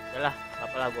ini, udahlah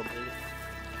apalah gue beli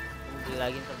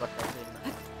lagi ntar buat PS5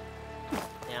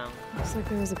 yang Looks like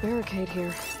there was a barricade here.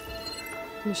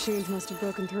 Machines must have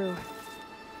broken through.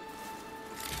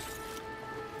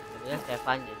 Sebenarnya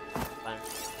Stefan ya, Stefan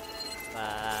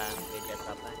beda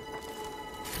apa?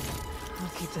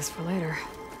 I'll keep this for later.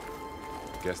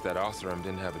 Guess that Oseram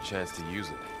didn't have a chance to use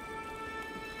it.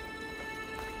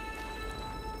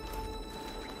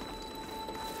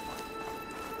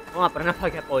 Gua nggak pernah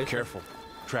pakai poison. Careful.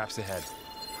 Traps ahead.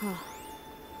 Huh.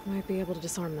 Might be able to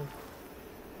disarm them.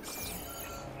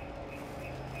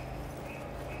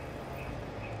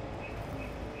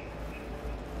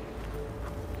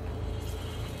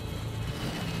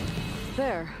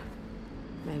 There.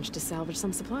 Managed to salvage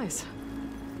some supplies.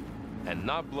 And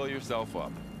not blow yourself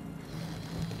up.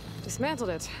 Dismantled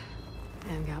it.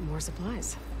 And got more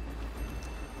supplies.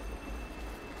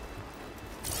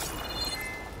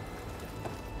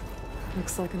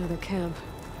 Looks like another camp.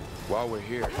 While we're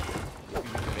here, maybe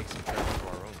we can make some traps of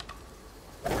our own.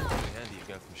 Really handy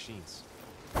against machines.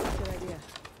 Good idea.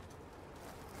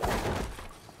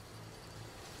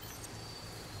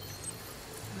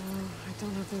 I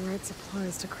don't have the right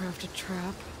supplies to craft a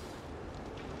trap.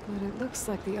 But it looks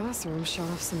like the Oseram shot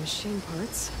off some machine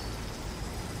parts.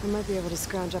 I might be able to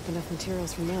scrounge up enough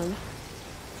materials from them.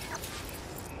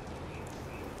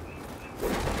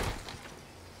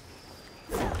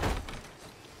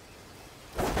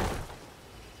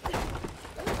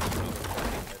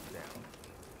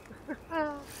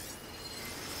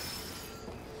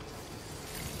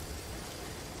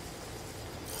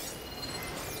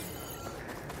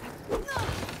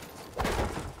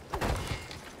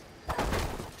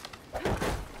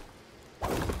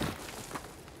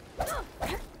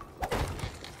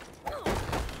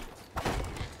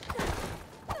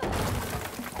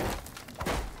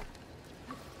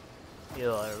 You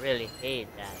really hate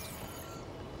that.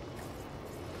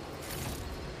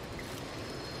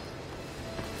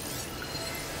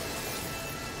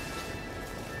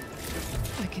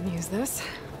 I can use this.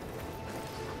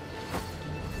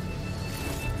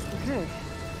 Okay.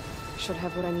 Should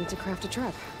have what I need to craft a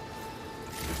trap.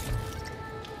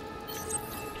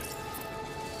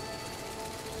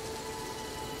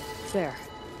 There.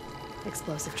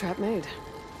 Explosive trap made.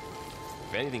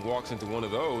 If anything walks into one of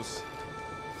those,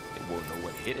 they won't know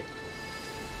what hit it.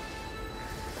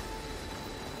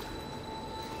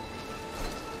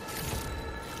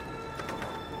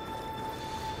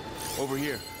 Over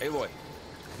here, Aloy.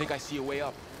 I think I see a way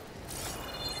up.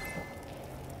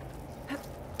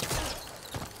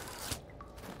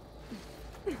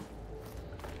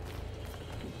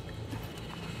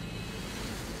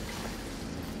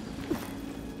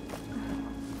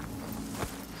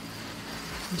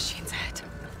 Machines ahead.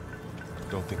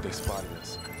 Don't think they spotted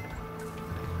us.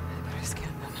 I better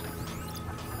scan them.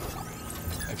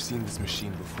 I've seen this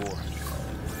machine before.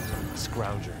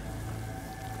 Scrounger.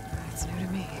 That's new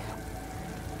to me.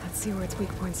 Let's see where its weak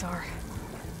points are.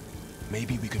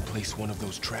 Maybe we could place one of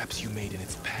those traps you made in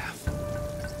its path.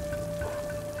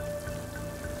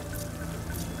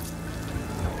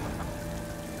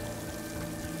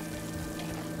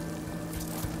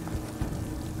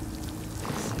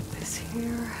 Set this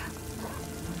here.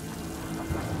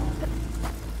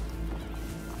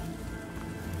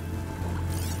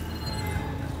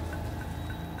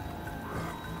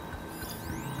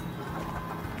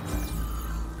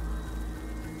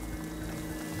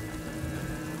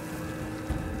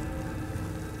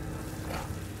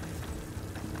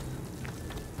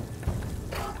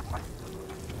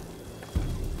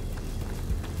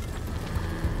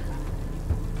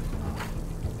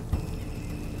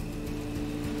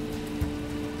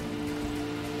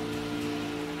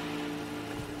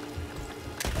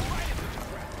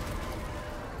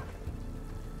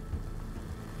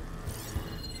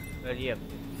 Diam.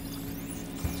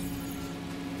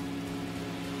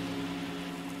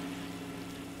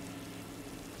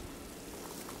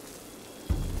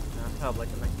 Nah, buat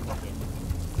teman-teman ya.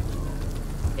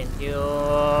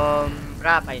 Centium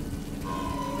berapa ini?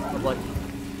 Bobot.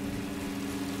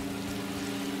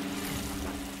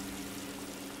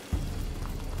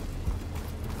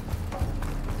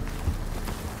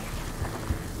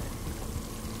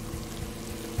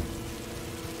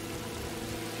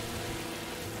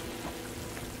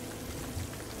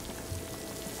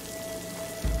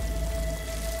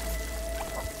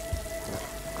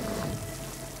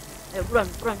 Ayo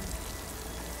buruan.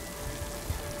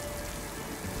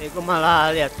 Gue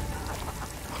malah lihat.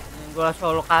 Gue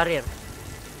solo karir.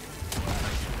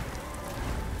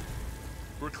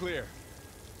 We're clear.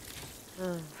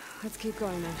 Let's keep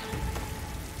going then.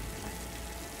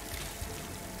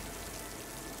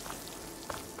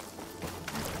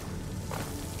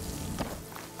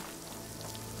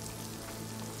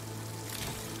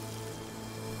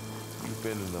 You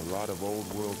been in a lot of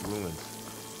old world ruins.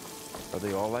 Are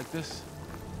they all like this?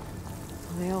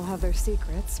 They all have their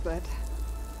secrets, but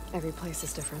every place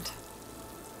is different.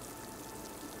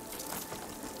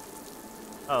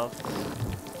 Oh.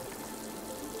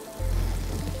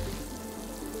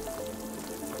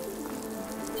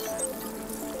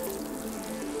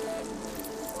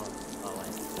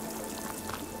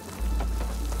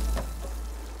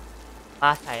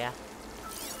 Ah, saya.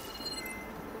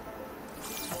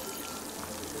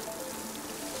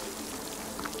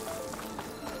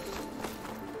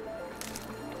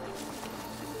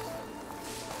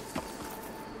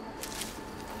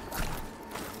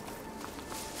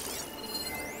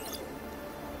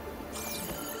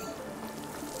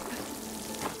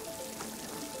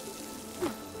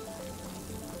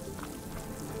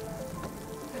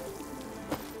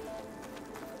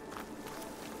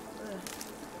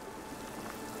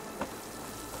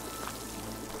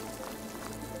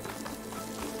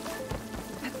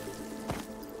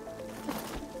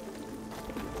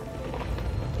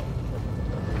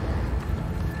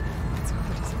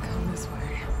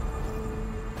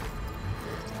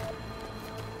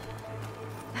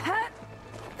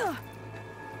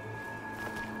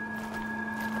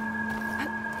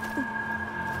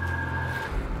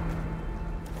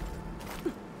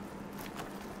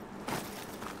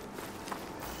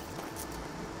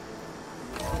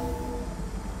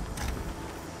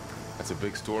 That's a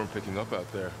big storm picking up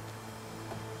out there.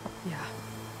 Yeah.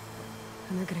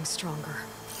 And they're getting stronger.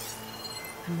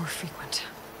 And more frequent.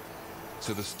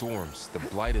 So the storms, the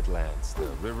blighted lands, the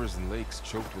rivers and lakes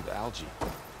choked with algae.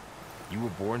 You were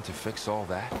born to fix all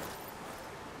that?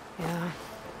 Yeah.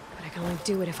 But I can only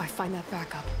do it if I find that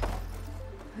backup.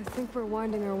 I think we're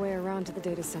winding our way around to the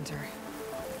data center.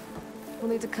 We'll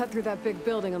need to cut through that big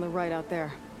building on the right out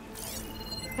there.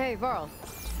 Hey, Varl.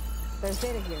 There's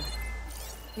data here.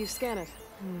 You scan it.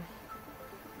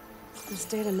 This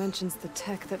data mentions the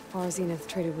tech that Far Zenith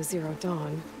traded with Zero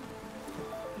Dawn.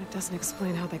 But it doesn't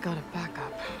explain how they got it back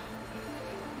up.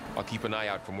 I'll keep an eye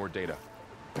out for more data.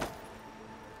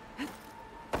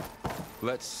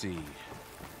 Let's see.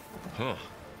 Huh.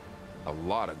 A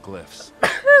lot of glyphs.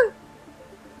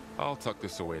 I'll tuck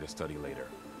this away to study later.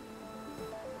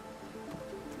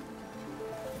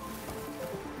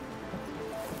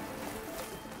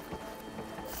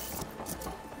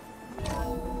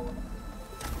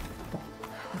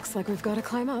 Looks like we've got to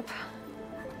climb up.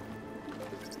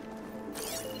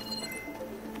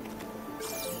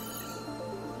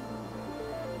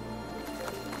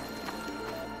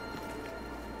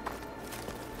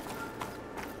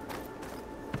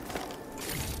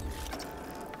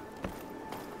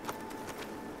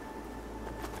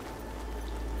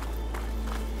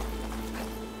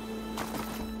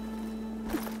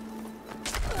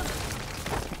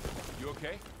 You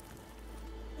okay?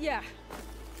 Yeah.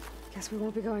 Guess we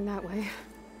won't be going that way.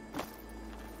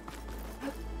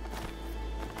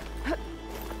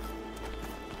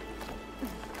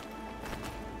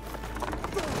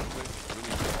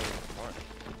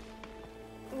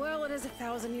 Well, it is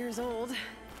 1,000 years old.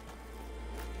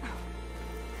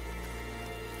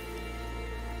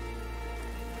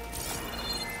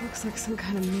 Looks like some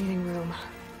kind of meeting room.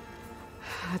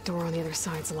 That door on the other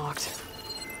side's locked.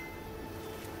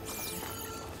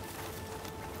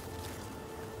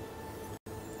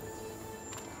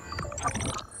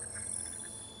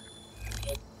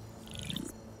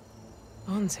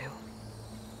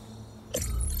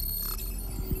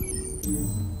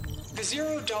 The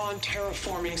Zero Dawn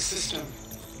terraforming system,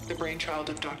 the brainchild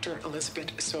of Dr.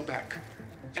 Elizabeth Sobek.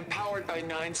 Empowered by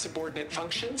 9 subordinate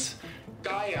functions,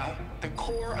 Gaia, the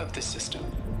core of the system,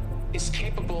 is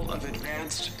capable of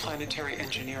advanced planetary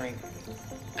engineering,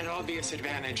 an obvious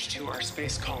advantage to our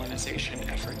space colonization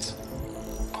efforts.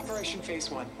 Operation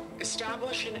Phase 1.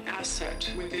 Establish an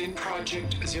asset within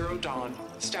Project Zero Dawn.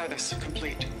 Status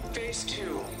complete. Phase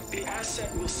 2. The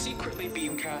asset will secretly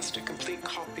beamcast a complete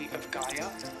copy of Gaia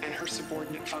and her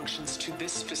subordinate functions to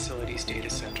this facility's data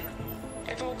center.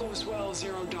 If all goes well,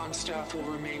 Zero Dawn staff will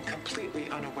remain completely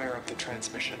unaware of the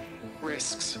transmission.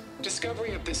 Risks.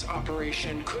 Discovery of this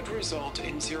operation could result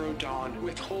in Zero Dawn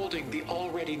withholding the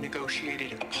already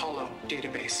negotiated Apollo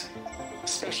database.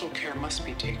 Special care must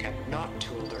be taken not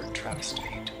to alert Travis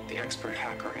Tate, the expert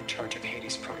hacker in charge of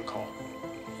Hades Protocol.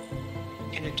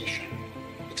 In addition,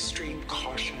 extreme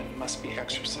caution must be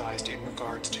exercised in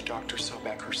regards to Dr.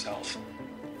 Sobek herself.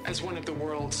 As one of the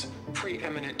world's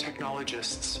preeminent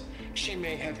technologists, she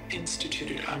may have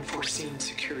instituted unforeseen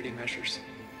security measures.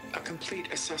 A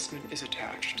complete assessment is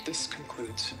attached. This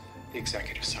concludes the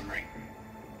executive summary.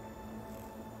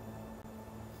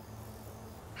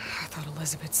 I thought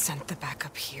Elizabeth sent the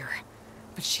backup here.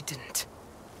 but she didn't.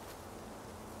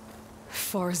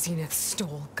 Far Zenith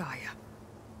stole Gaia.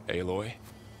 Aloy,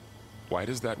 why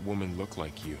does that woman look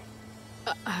like you?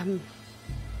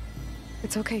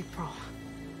 It's okay, Pearl.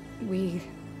 We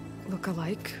look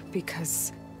alike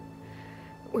because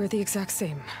we're the exact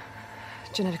same.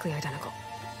 Genetically identical.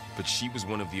 But she was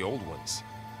one of the old ones.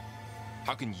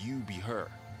 How can you be her?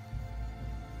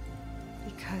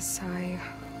 Because I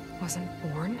wasn't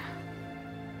born.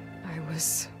 I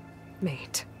was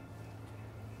made.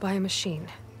 By a machine.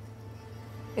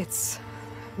 It's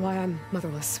why I'm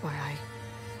motherless, why I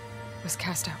was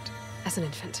cast out as an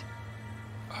infant.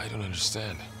 I don't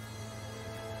understand.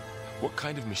 What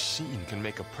kind of machine can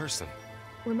make a person?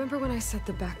 Remember when I said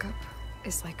the backup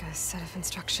is like a set of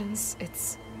instructions?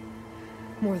 It's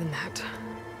more than that.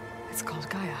 It's called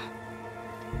Gaia.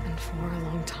 And for a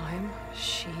long time,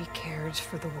 she cared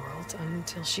for the world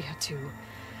until she had to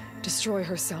destroy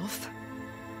herself.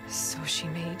 So she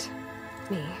made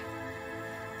me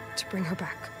to bring her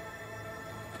back.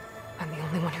 I'm the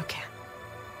only one who can.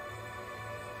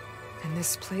 And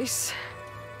this place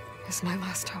is my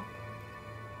last hope.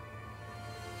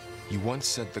 You once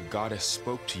said the goddess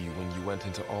spoke to you when you went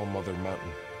into All Mother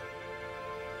Mountain.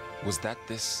 Was that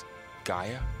this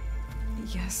Gaia?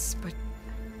 Yes, but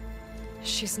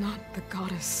she's not the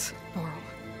goddess, Laurel.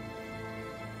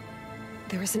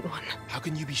 There isn't one. How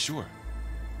can you be sure?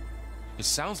 It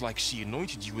sounds like she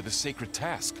anointed you with a sacred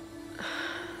task.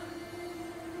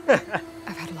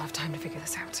 I've had a lot of time to figure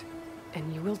this out.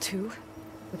 And you will too,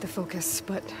 with the focus.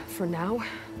 But for now,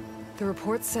 the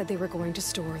reports said they were going to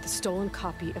store the stolen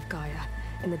copy of Gaia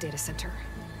in the data center.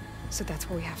 So that's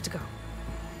where we have to go.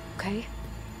 Okay?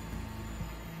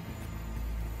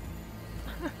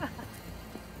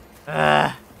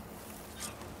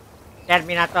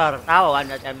 Terminator, tahu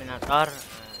Anda Terminator?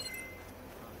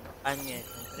 Makanya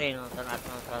sering nonton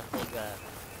Atmosfer 3.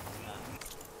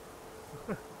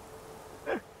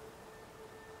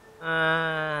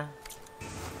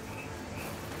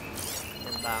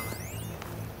 Banget.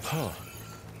 Huh.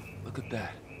 Look at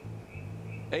that.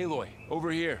 Aloy, over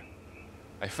here.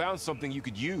 I found something you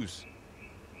could use.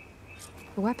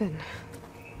 A weapon.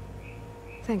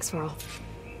 Thanks, Laurel.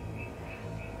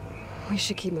 We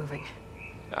should keep moving.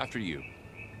 After you.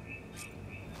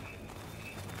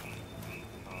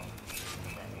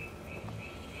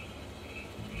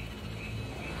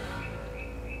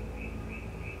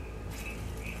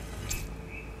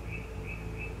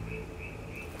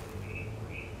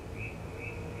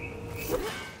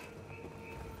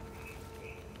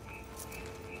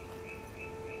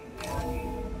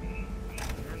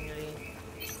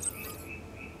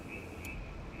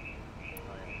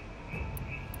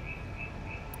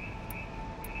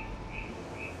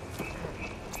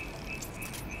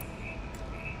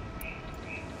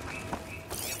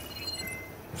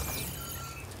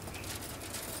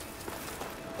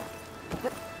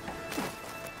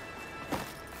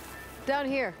 Down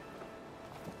here.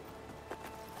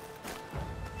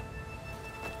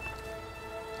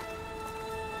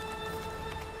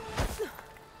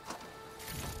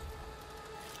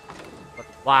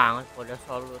 Banget pada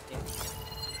solusi.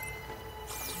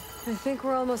 I think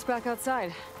we're almost back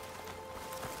outside.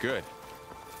 Good.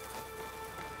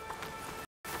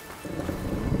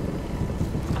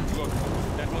 Look,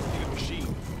 that must be the machine.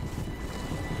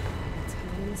 It's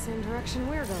heading in the same direction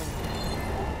we're going.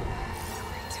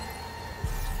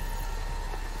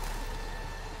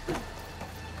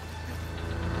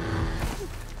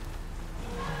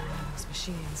 Those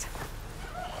machines.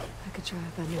 I could try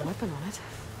out that new weapon on it.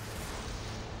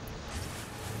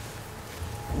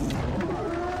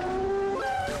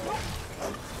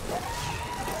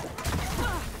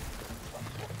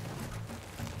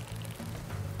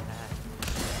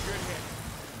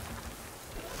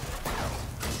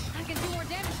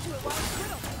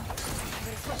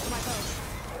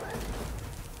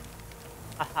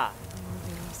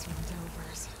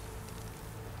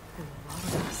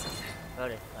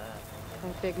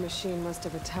 That big machine must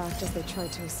have attacked as they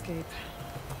tried to escape.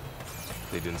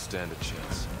 They didn't stand a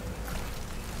chance.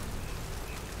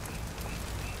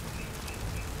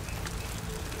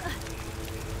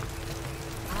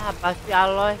 Pasti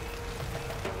Aloy.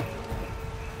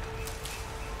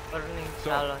 Burning So-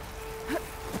 Aloy.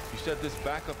 You said this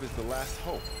backup is the last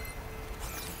hope.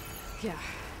 Yeah.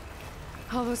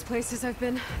 All those places I've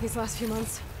been these last few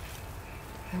months,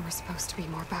 there were supposed to be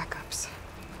more backups.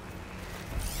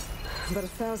 But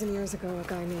 1,000 years ago, a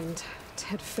guy named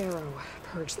Ted Pharaoh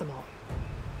purged them all.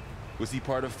 Was he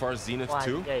part of Far Zenith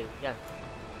too? Yeah.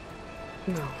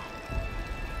 No.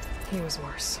 He was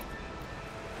worse.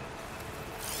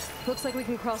 Looks like we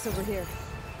can cross over here.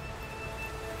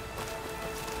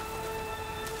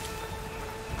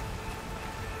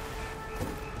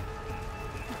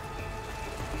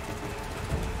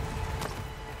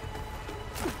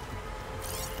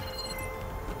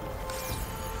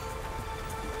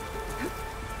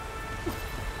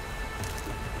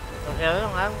 Ya lu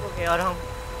kan gue kayak orang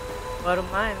baru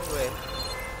main gue.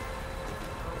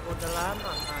 Gue udah lama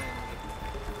main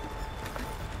gitu.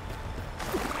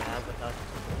 Ya gue tau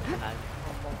lagi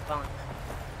sombong banget.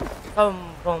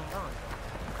 Sombong banget.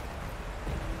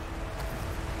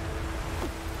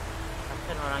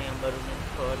 Kasian orang yang baru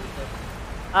nonton gitu.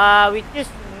 Which is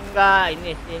enggak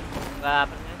ini sih, enggak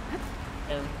apa namanya,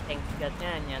 yang thanks-nya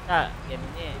ternyata game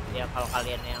ini ya kalau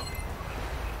kalian yang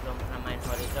belum pernah main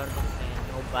Horizon terus pengen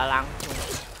nyoba langsung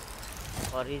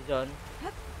Horizon,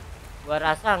 gua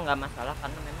rasa nggak masalah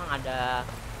karena memang ada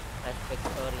flashback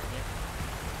story-nya,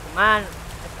 cuman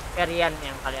experience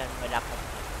yang kalian nggak dapat.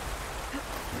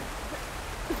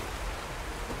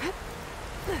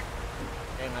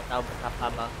 Saya nggak tahu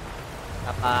betapa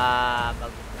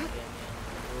bagusnya game yang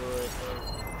dulu itu.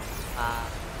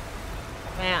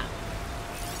 Pokoknya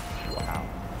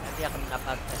nanti akan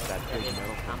mendapat experience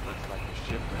yang sama.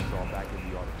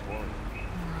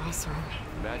 They're awesome.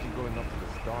 Imagine going up to the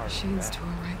stars. Machines tore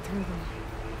right through them.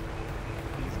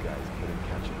 These guys couldn't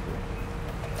catch a break.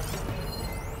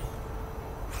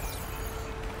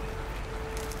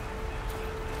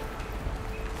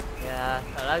 Ya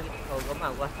sekali lagi kalau gue mah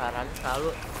gue saran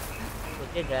selalu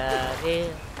ikuti dari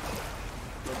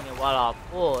dunia,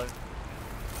 walaupun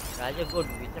aja gue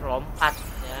duitnya lompat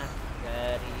ya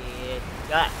dari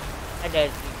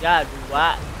 3 2 1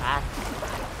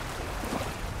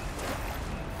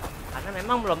 karena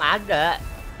memang belum ada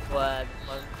buat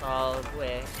kontrol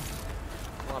gue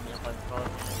gak punya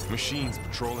kontrolnya. Machines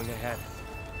patrolling ahead.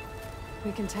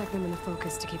 We can tag them in the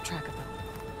focus to keep track of them.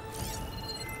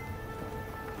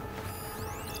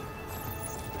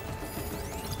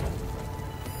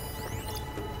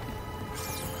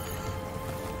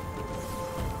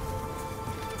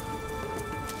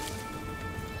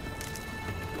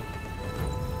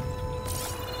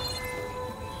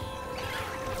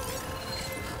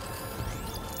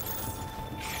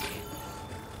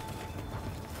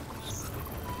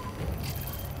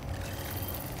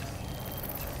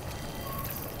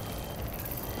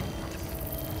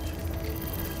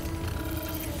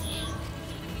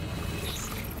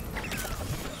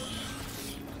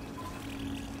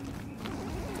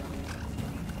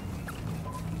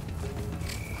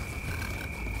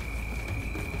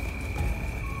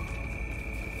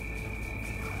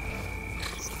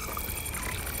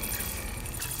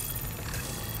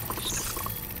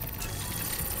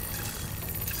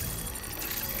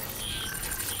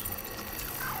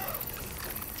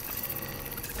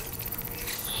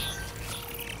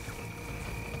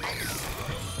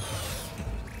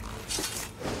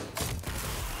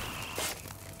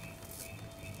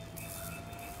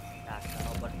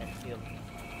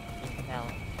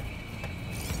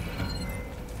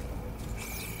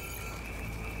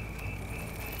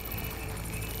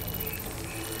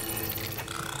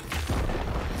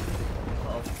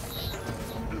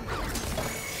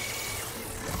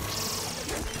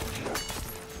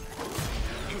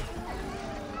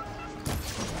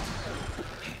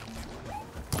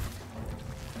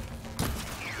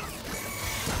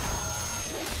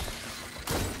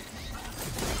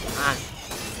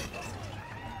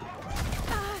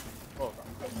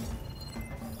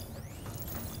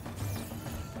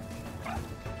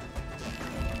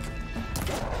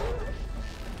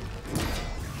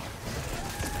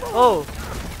 Oh.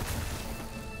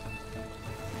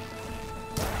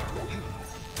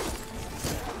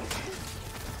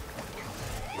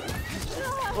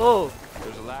 Oh.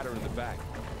 There's a ladder in the back.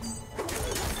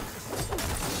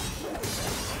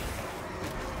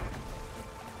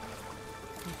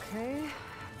 Okay,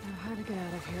 now how to get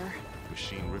out of here?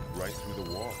 Machine ripped right through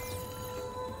the wall.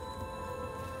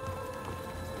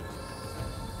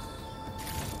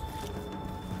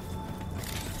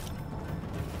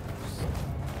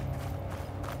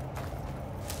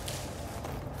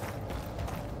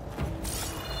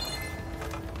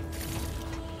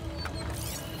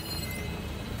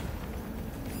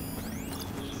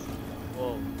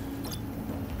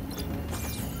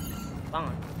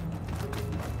 Banget.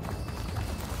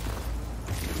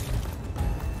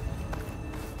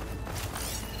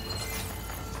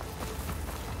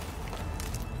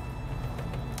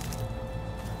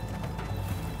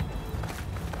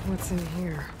 What's in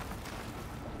here?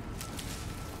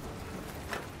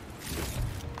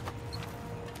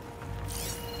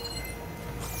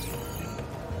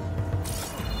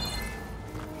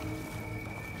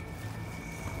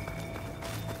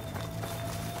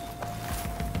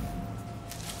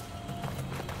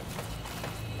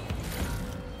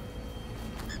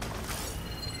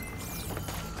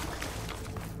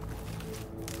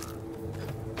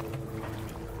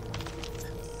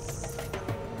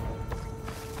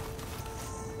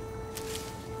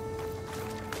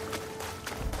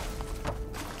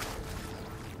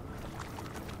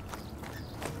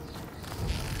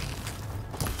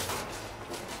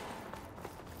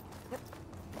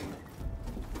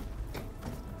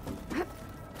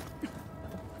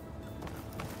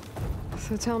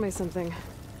 So tell me something.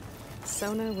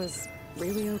 Sona was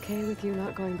really okay with you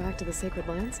not going back to the Sacred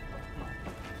Lands?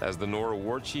 As the Nora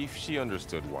war chief, she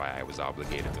understood why I was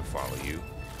obligated to follow you.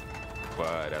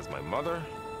 But as my mother,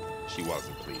 she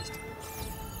wasn't pleased.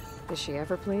 Is she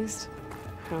ever pleased?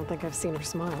 I don't think I've seen her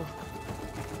smile.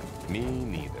 Me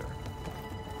neither.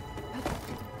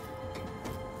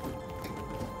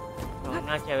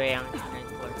 Mana cewek yang aneh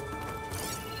itu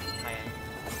kayak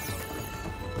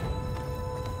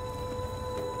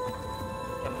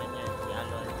temannya si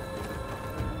Aloy.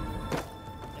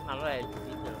 Aloy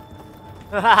gitu loh.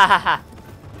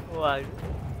 Wah,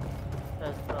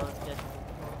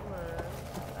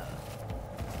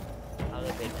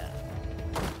 Aloy beda.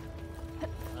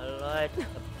 Aloy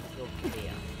tetap hidup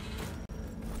ya.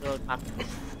 Betul patut.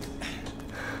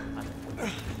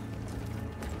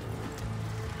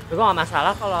 Gue gak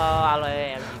masalah kalau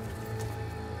Aloy LG.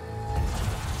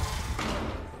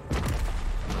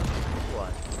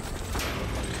 What?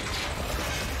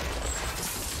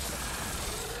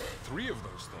 3 of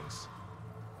those things.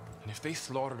 And if they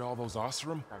slaughtered all those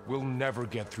Oseram, we'll never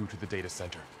get through to the data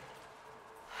center.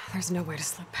 There's no way to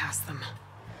slip past them.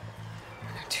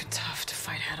 They're too tough to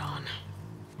fight head on.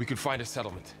 We could find a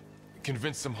settlement.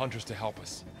 Convince some hunters to help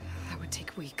us. That would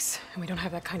take weeks, and we don't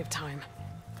have that kind of time.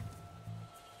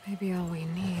 Maybe all we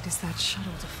need is that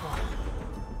shuttle to fall.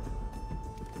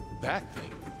 That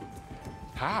thing?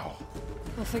 How?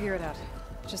 I'll figure it out.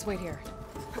 Just wait here.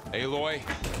 Aloy.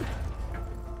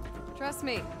 Trust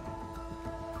me.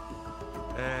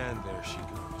 And there she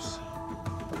goes.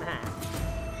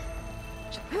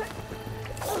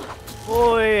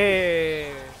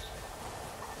 Woi.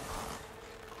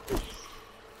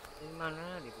 Di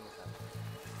mana di pusat?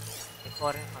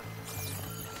 Ekornya kan.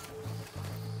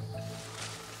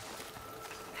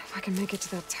 If I can make it to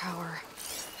that tower,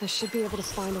 I should be able to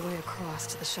find a way across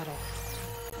to the shuttle.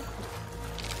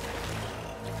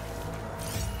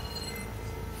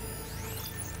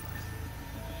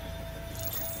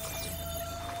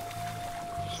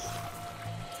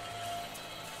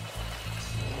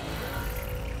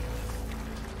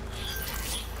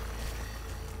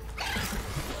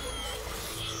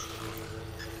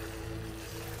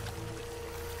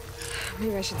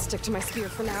 Maybe I should stick to my spear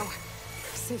for now.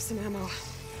 Save some ammo.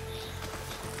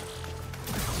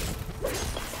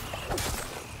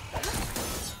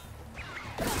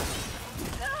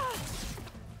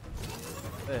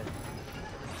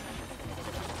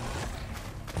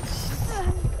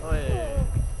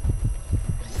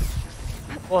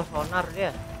 Oh, sonar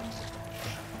dia.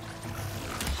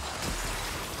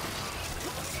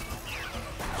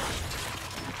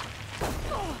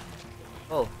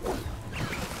 Oh.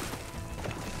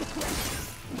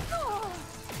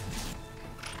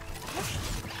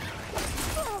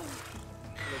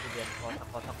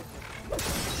 Kotak-kotak.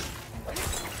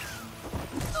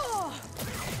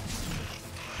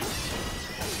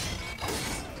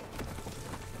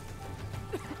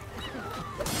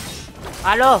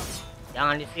 Halo.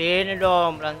 Jangan di sini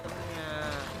dong berantemnya.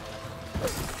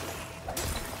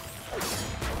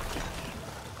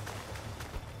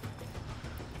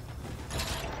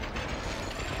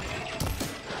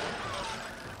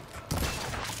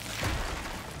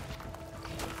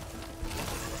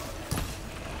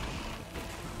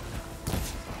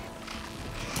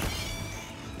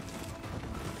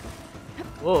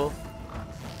 Wow.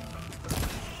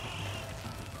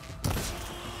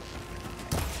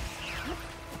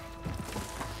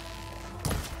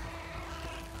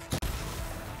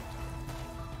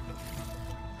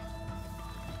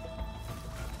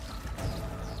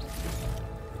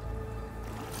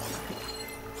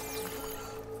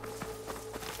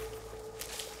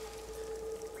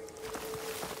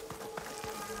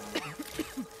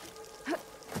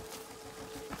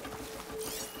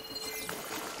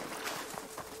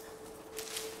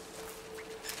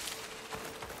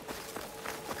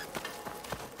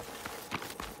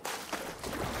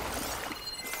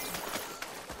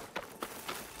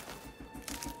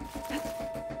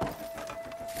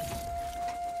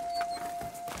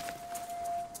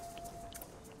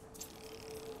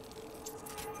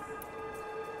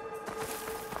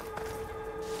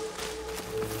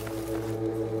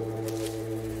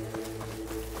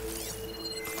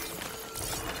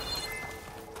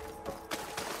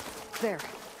 There.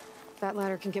 That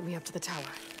ladder can get me up to the tower.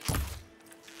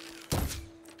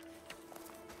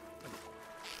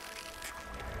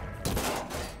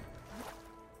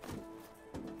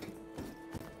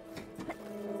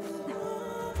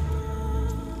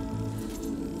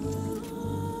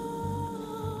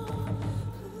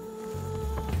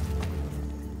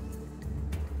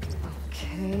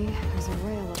 Okay, there's a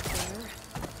rail up there.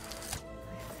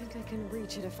 I think I can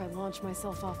reach it if I launch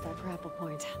myself off that grapple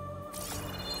point.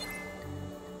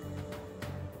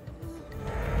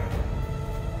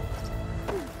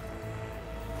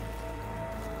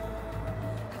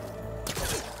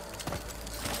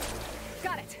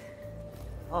 Got it.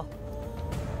 Oh.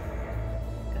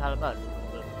 Hal baru.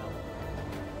 Belum tahu.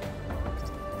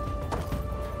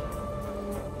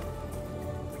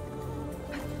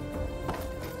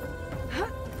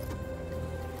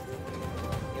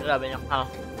 Gila, banyak hal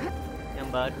yang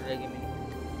baru dari game ini.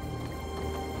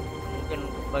 Mungkin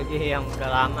bagi yang udah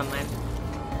lama main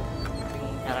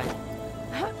bingung caranya.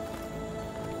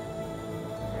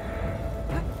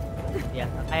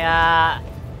 Biasa kayak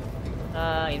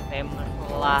Infamous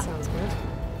lah, Sounds good.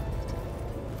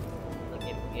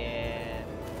 game-game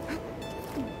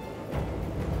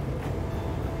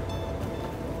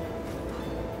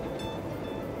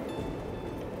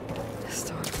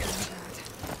Start combat.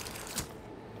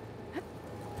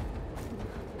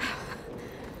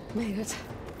 Made it.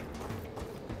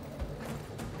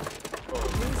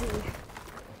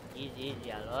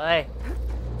 easy Aloy.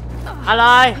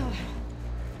 Aloy.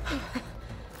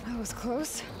 That was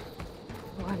close.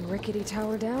 One rickety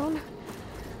tower down.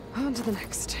 On to the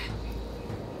next.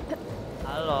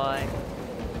 Aloy. I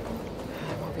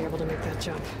won't be able to make that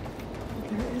jump. But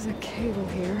there is a cable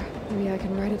here. Maybe I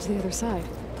can ride it to the other side.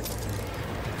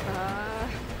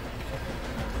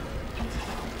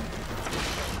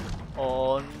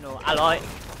 Oh no, Aloy.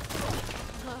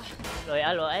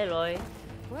 Aloy.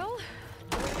 Well,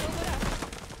 we'll build it up.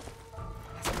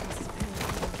 I suppose it's better to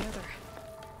put it together.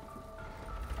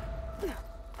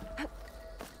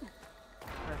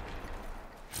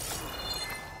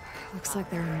 Looks like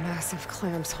there are massive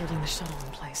clamps holding the shuttle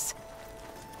in place.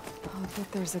 I'll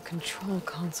bet there's a control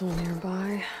console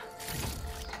nearby.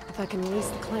 If I can release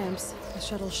the clamps, the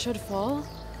shuttle should fall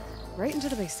right into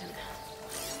the basin.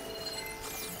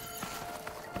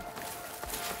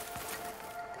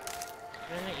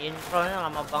 Ini intronya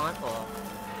lama banget loh.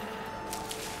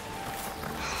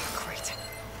 Great.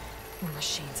 More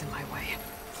machines in my way.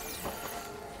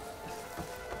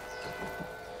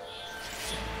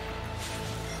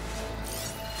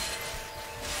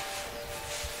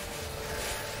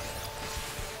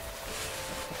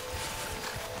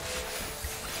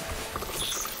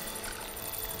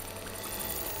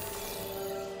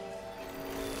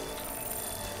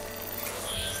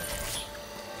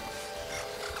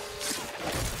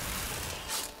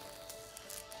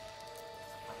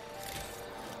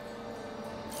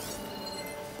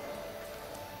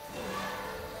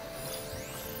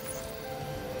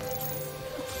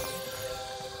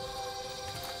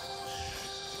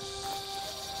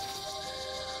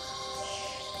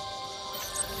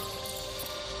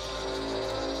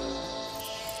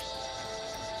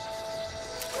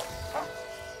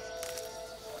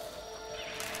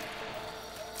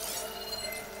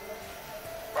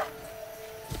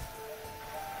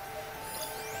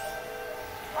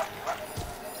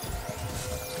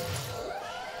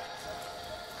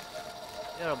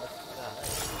 Ini robot segala.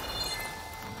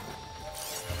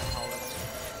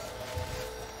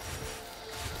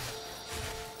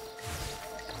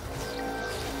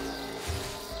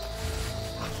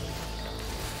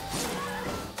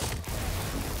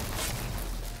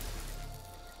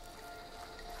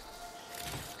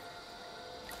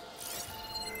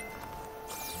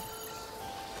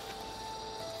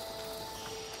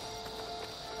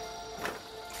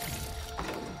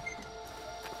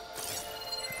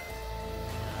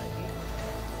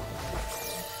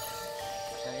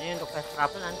 Ini untuk fast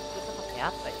travel nanti kita pakai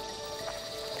apa ya?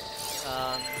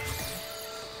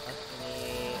 Pas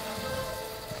ini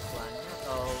tuannya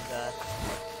atau udah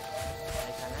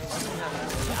dari sana ini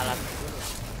harus beli alatnya dulu.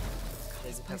 Got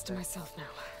this place to myself now.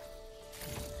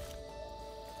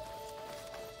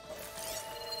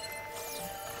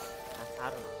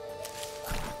 Penasaran.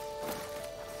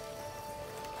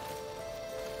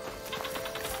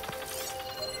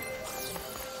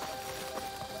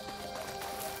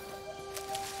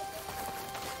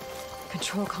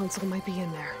 Control console might be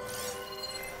in there.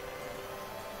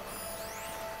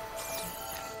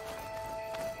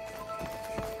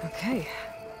 Okay.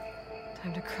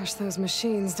 Time to crush those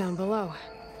machines down below.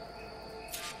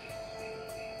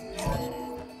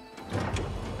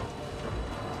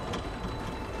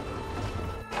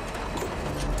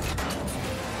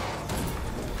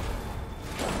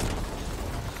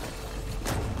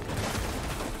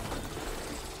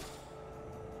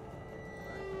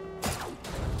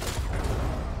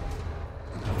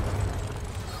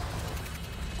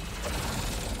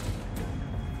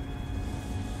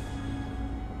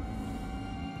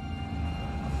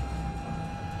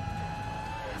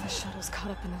 shuttle's caught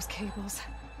up in those cables.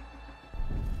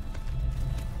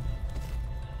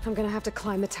 I'm gonna have to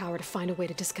climb the tower to find a way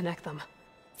to disconnect them.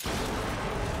 Now,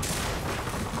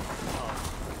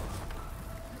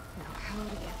 how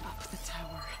to get up the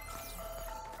tower?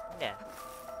 Yeah.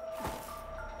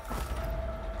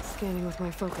 Scanning with my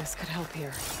focus could help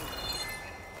here.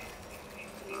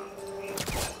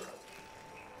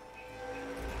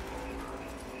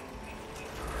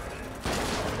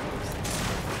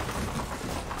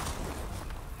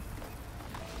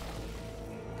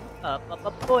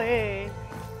 Up, boy.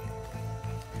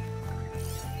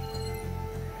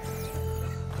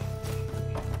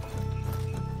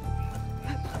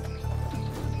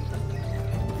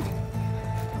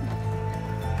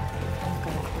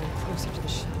 Gotta climb closer to the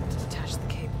shuttle to detach the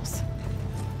cables.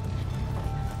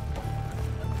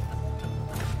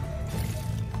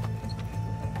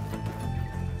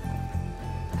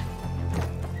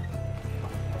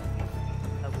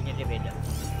 Lagunya dia beda.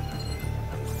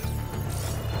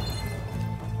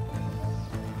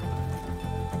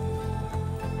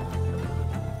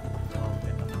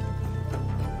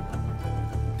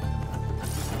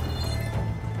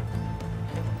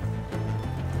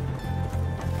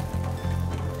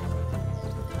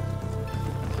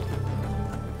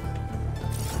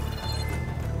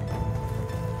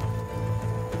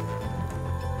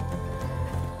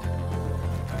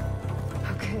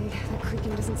 Okay, that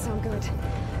creaking doesn't sound good.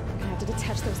 I'm gonna have to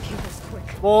detach those cables quick.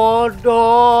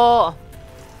 Bodoh.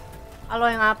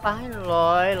 Aloy ngapain,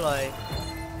 Loy?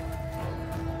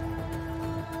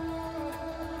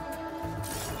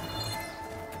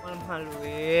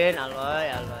 Malu-maluin, Aloy.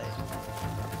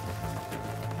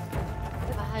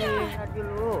 Bahaya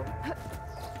dulu.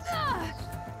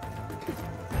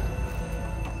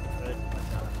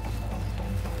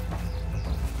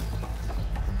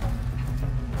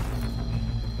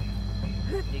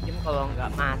 Di game kalau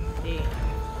nggak mati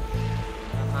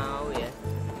nggak mau ya.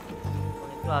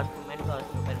 Itu harus main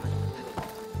mati dulu.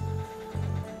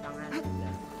 Jangan aja.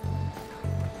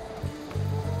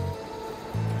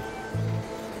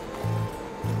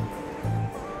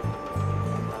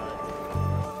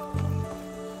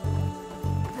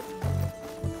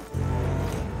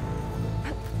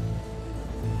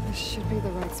 This should be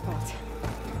the right spot.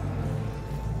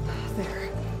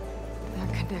 There. That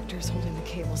connector's holding the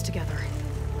cables together.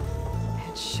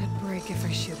 It should break if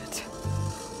I shoot it.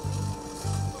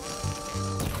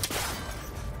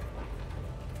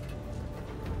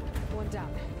 One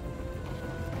down.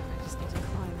 I just need to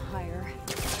climb higher.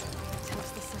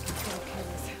 Touch the second set of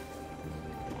cables.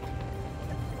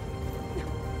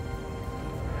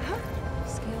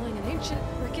 Scaling an ancient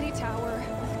rickety tower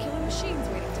with killer machines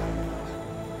waiting down below.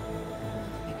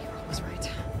 Maybe Rob was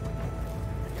right.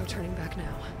 No turning back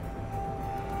now.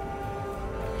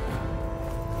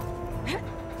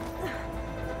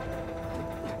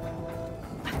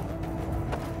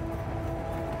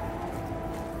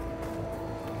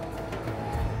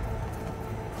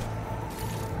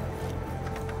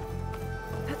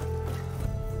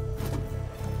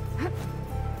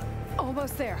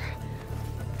 Almost there.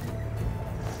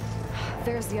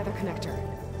 There's the other connector.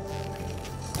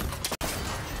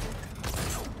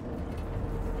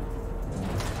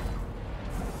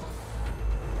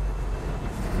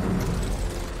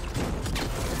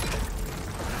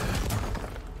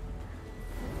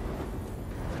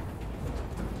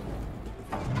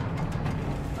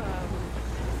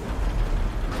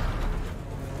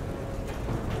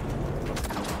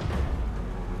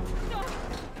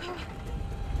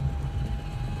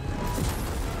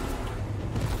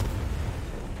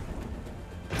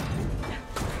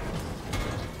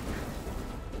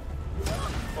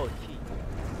 Oh shit.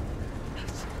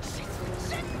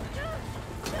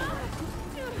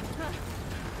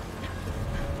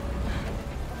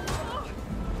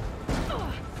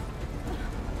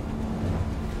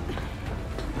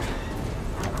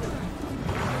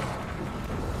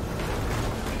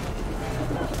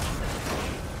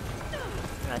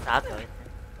 Nggak satu ya,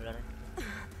 bener.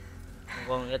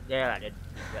 Gua ngeliat dia ada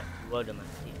dua udah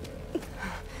mati.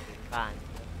 Kan.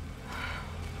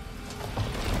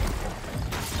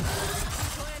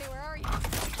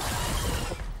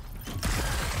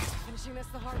 Finishing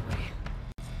this the hard way.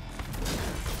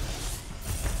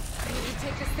 I need to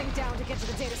take this thing down to get to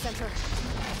the data center.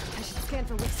 I should scan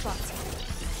for weak spots.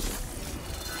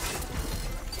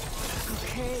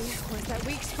 Okay, where's that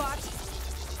weak spot?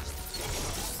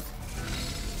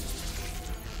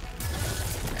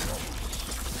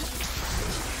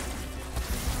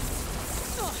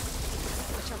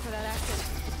 Watch out for that acid.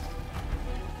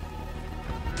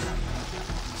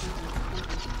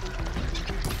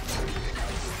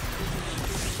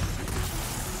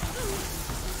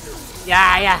 Ya.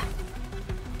 I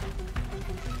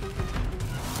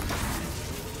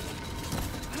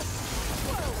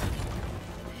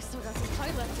still got some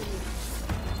fight left in you.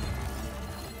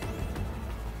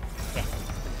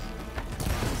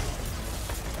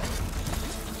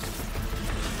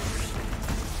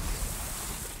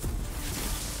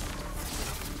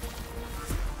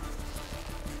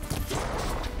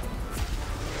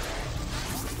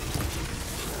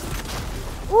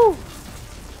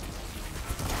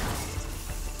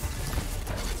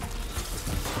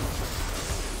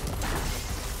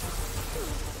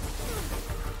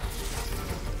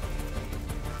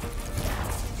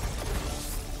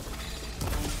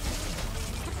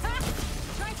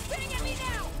 Try spitting at me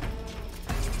now!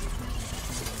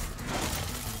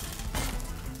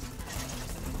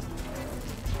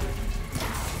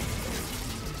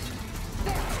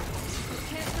 There! The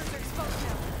canisters are exposed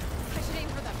now. I should aim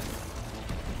for them.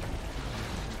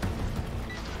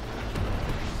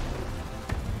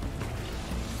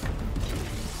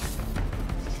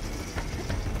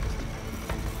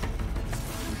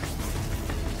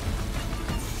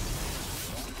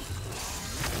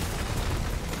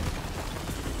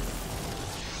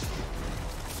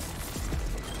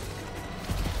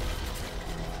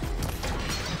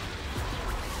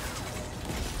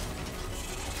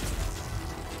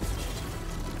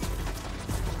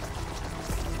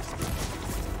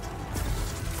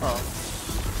 Oh.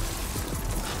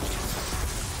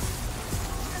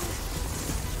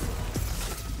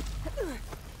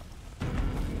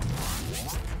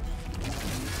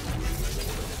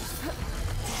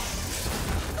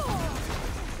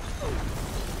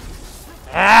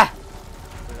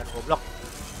 Bener goblok.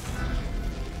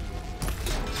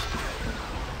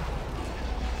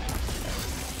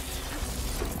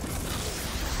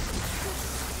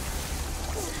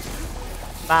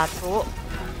 Batu.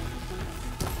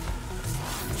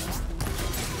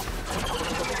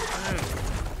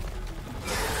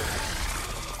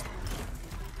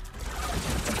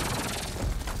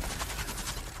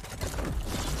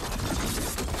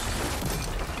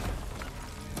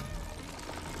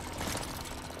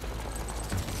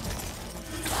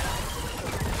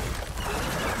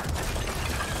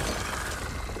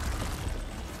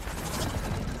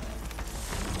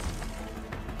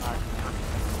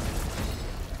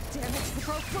 Damn it, the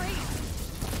growth free!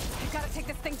 I gotta take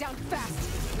this thing down fast.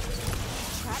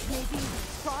 Trap maybe?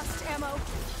 Frost ammo?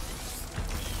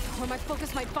 Or my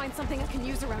focus might find something I can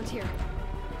use around here.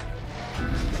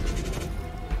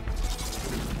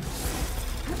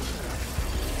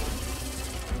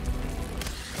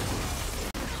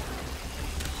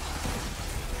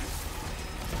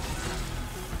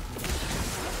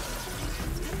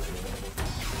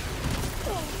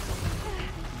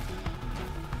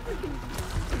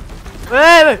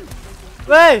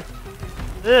 Weh.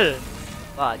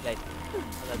 Wah, ajaib.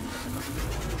 Agak bisa tenang.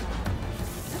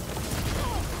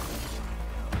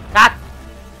 Cut.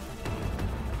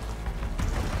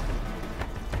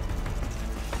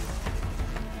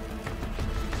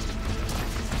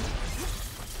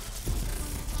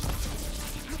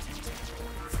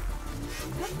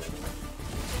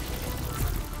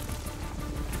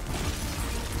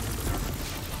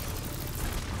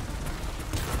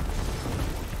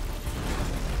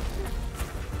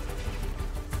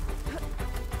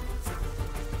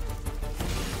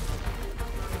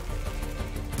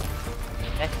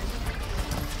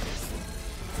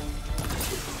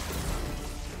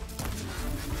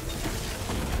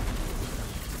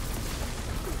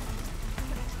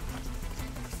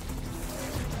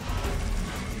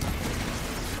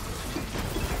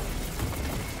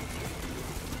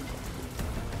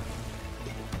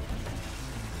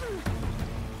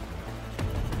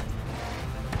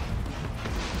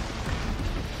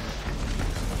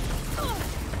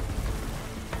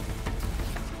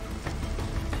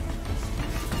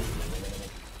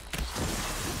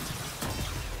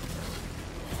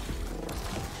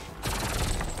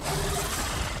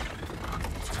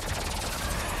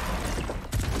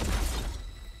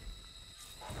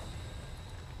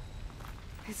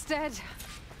 It's dead.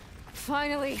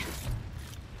 Finally.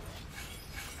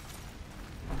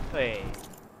 Weh.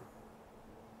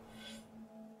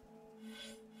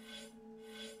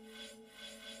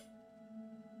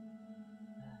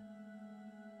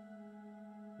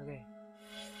 Oke.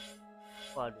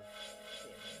 Waduh.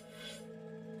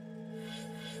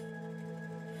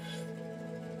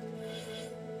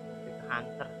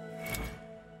 Hunter.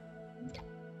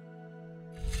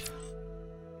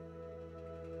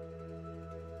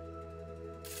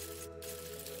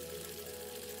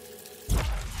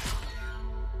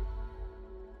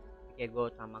 Oke,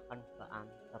 gue utamakan ke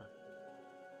Hunter.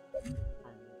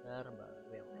 Bentar, baru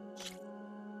yang lain.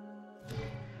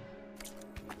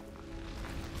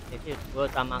 Jadi gue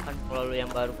utamakan kalau lu yang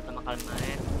baru pertama kali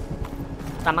main,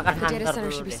 utamakan The data hunter center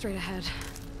dulu should be deh. straight ahead.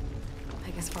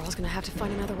 I guess Varl's gonna have to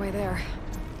find another way there.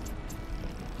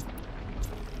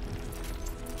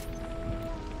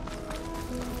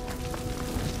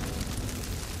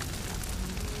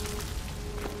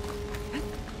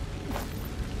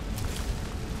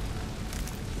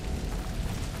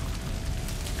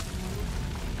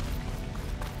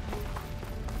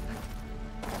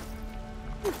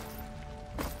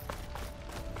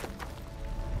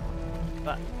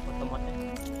 Mbak, foto modnya.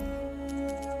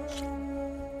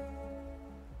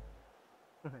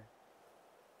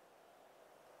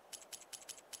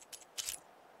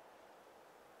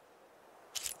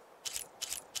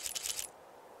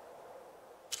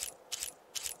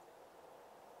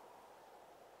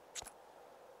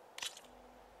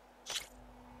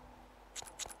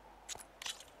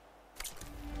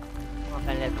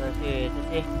 Ngapain lihat ke situ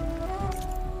sih?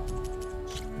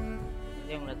 Itu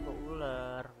yang lihat ke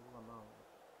ular, gua nggak mau.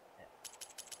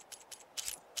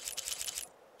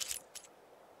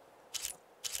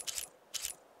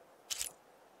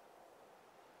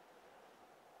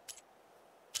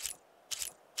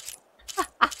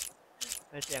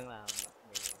 Masih yang lama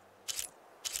nih.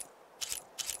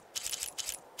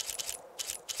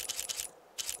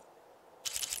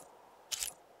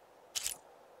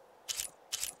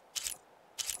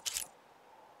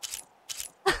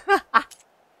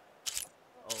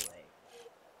 Oh wait.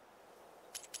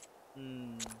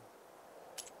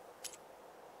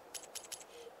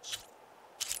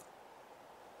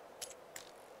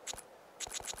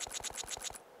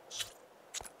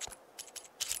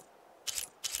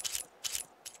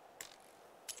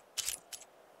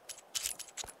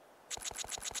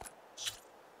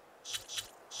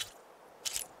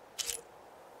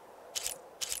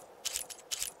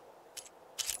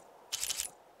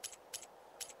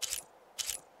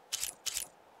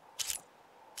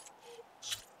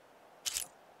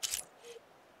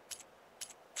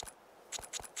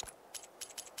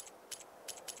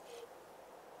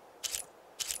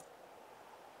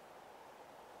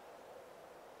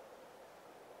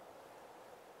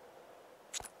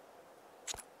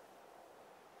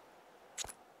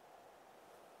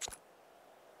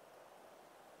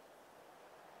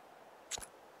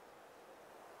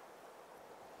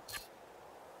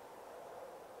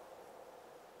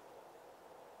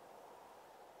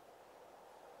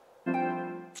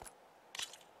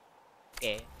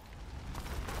 Oke.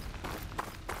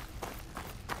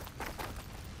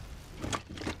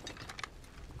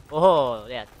 Oh,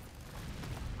 lihat.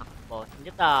 Aku bawa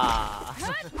senjata.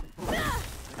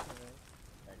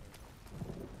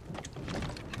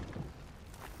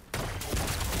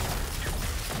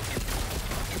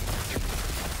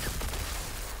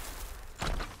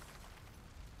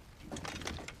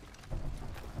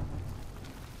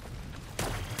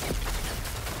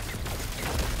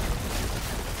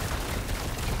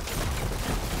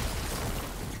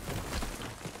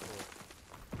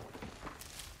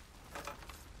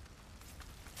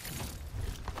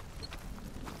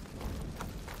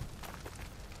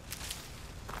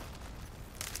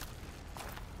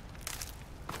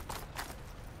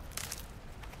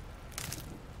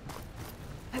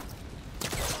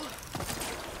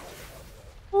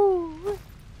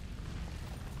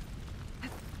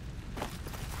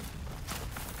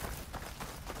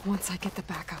 Once I get the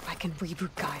backup, I can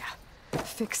reboot Gaia,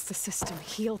 fix the system,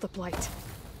 heal the blight,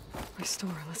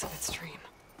 restore Elizabeth's dream.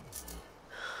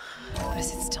 But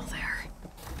is it still there?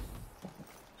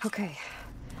 Okay,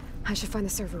 I should find the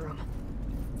server room.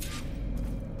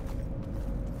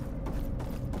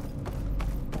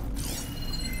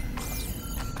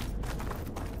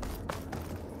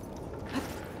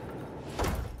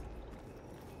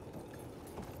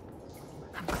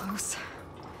 I'm close.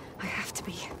 I have to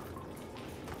be.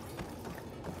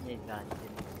 Ini ganti.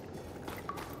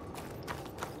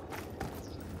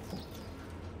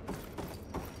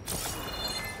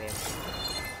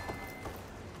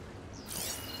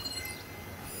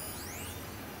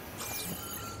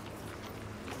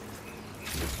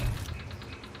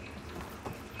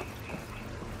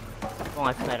 Kok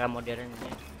nggak selera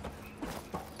modernnya?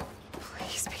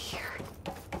 Please be here.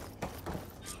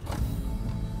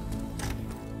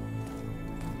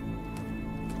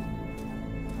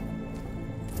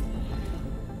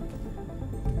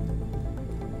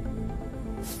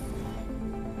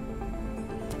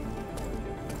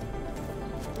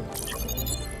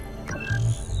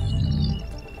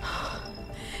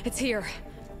 It's here.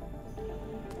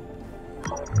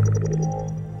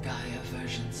 Gaia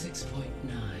version 6.9.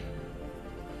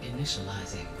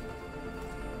 Initializing.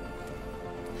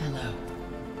 Hello.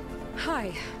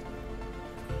 Hi.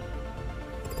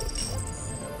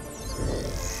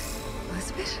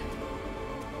 Elizabeth?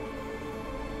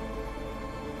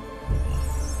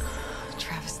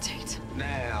 Travestate.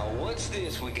 Now, what's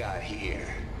this we got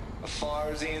here? A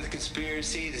Farzan's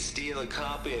conspiracy to steal a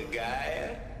copy of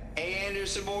Gaia? And her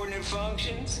subordinate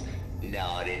functions?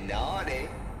 Naughty, naughty.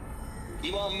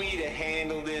 You want me to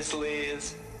handle this,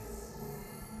 Liz?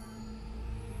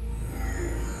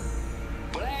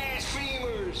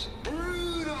 Blasphemers,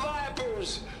 brood of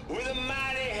vipers, with a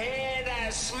mighty hand I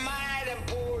smite and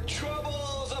pour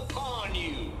troubles upon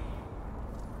you.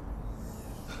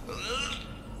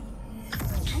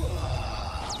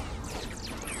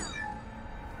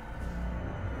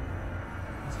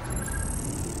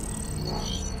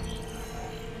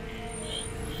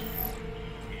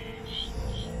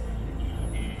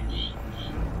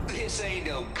 This ain't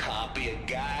no copy of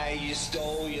Guy you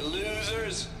stole, you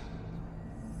losers.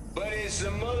 But it's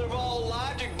the mother of all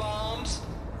logic bombs.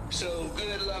 So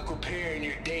good luck repairing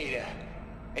your data.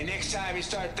 And next time you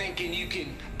start thinking you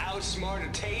can outsmart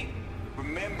a tape,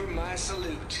 remember my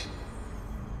salute.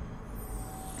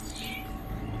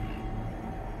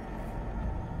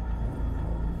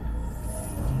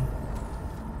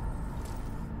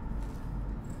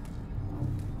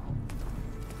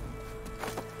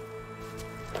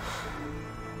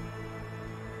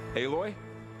 Aloy?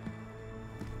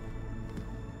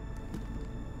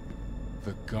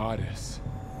 The goddess.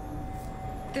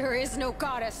 There is no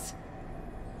goddess.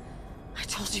 I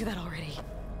told you that already.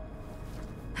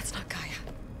 That's not Gaia.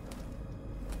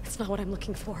 It's not what I'm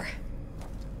looking for.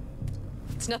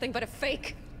 It's nothing but a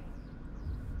fake.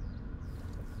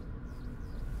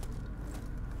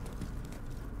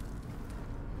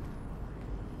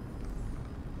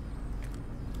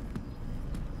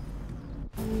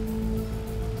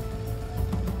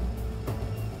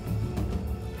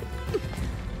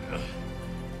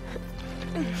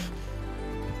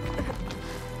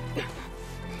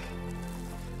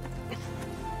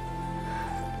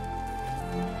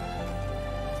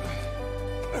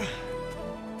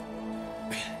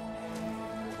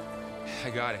 I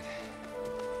got it.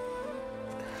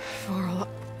 Varl,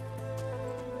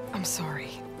 I'm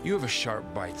sorry. You have a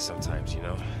sharp bite sometimes, you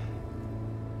know?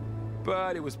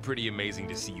 But it was pretty amazing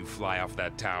to see you fly off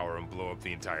that tower and blow up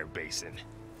the entire basin.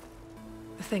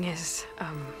 The thing is,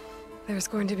 there's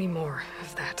going to be more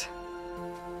of that.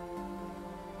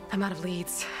 I'm out of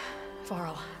leads,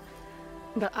 Varl.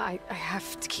 But I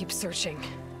have to keep searching.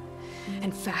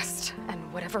 And fast.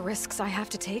 And whatever risks I have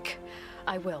to take,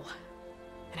 I will.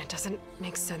 And it doesn't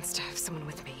make sense to have someone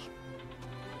with me.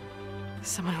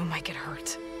 Someone who might get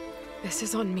hurt. This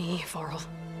is on me, Varl.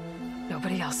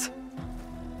 Nobody else.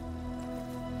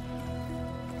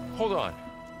 Hold on.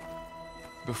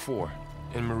 Before,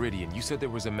 in Meridian, you said there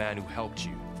was a man who helped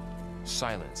you.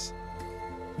 Silence.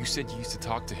 You said you used to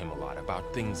talk to him a lot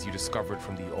about things you discovered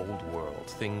from the old world,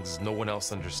 things no one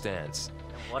else understands.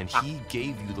 And he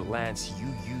gave you the lance you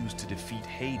used to defeat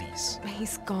Hades.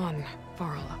 He's gone,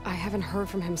 Varl. I haven't heard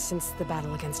from him since the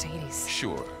battle against Hades.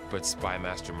 Sure, but Spy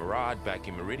Master Murad back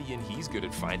in Meridian, he's good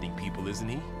at finding people, isn't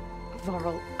he?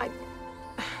 Varl,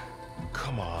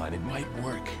 Come on, it might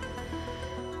work.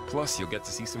 Plus, you'll get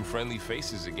to see some friendly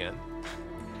faces again.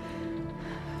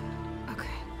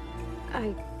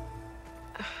 Okay.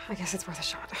 I guess it's worth a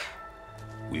shot.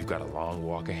 We've got a long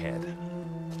walk ahead.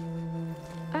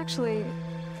 Actually,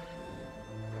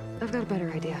 I've got a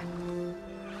better idea.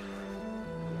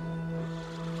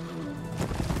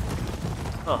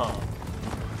 Oh.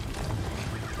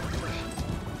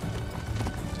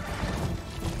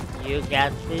 You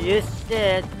got to use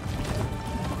it.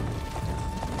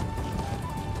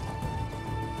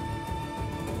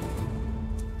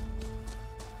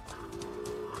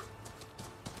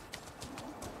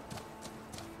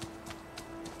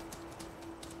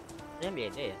 Yang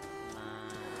beda ya?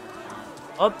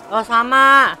 Oh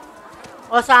sama.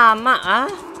 Oh sama ah.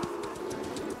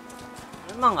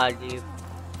 Emang nggak di.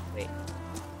 Wait.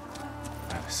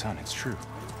 Son, it's true.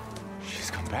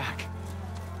 She's come back.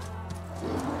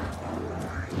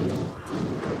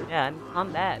 Yeah,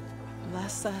 I'm back.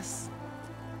 Bless us.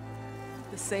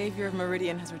 The savior of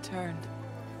Meridian has returned.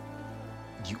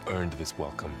 You earned this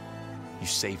welcome. You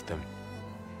saved them.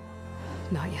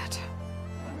 Not yet.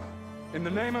 In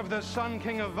the name of the Sun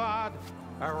King of Vard,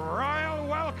 a royal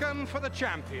welcome for the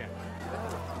champion.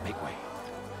 Make way.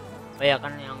 Oh ya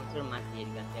kan yang itu masih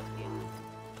diganti ya.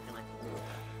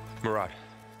 Murad,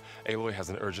 Aloy has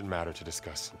an urgent matter to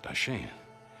discuss. Dashane,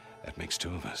 that makes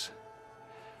two of us.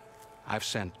 I've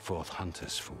sent forth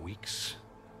hunters for weeks,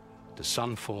 to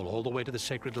Sunfall all the way to the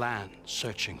Sacred Land,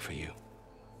 searching for you.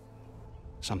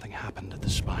 Something happened at the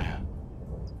spire.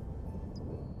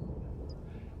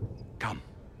 Come.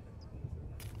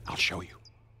 I'll show you.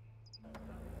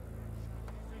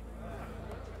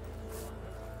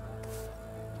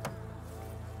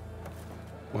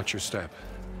 Watch your step.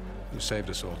 You saved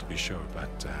us all, to be sure,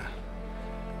 but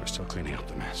we're still cleaning up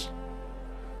the mess.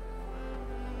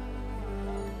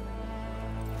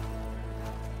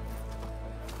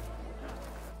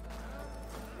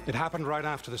 It happened right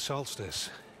after the solstice.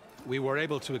 We were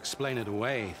able to explain it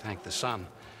away, thank the sun.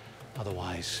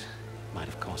 Otherwise, it might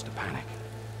have caused a panic.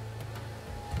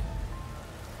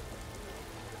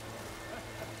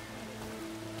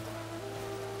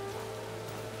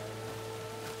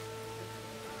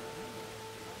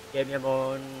 Game niya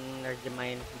mo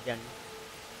nerjemahin hujan.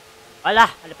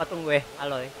 Wala, ada patung gue,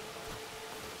 Aloy.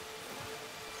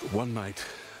 One night,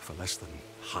 for less than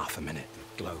half a minute,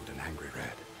 it glowed an angry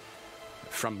red.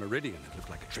 From Meridian, it looked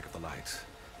like a trick of the light.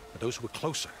 But those who were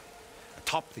closer,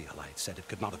 atop the light, said it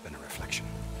could not have been a reflection.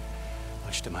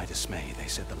 Much to my dismay,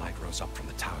 they said the light rose up from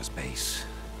the tower's base.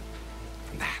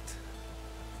 From that.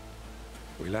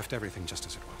 We left everything just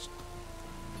as it was.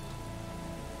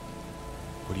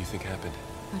 What do you think happened?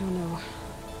 I don't know.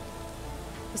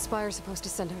 The Spire's supposed to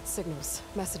send out signals,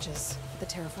 messages, the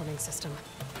terraforming system.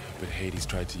 But Hades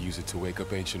tried to use it to wake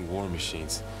up ancient war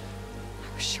machines.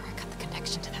 I was sure I got the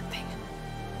connection to that thing.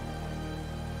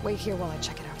 Wait here while I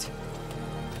check it out.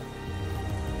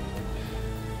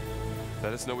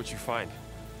 Let us know what you find.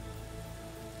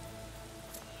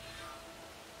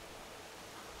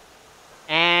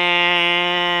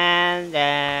 And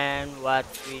then what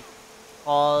we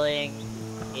calling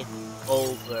it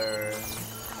over.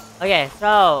 Okay,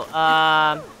 so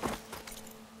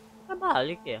kita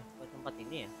balik ya ke tempat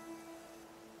ini ya.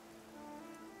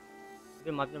 Tapi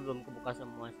mapnya belum kebuka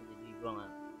semua sih, jadi gua nggak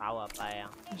tahu apa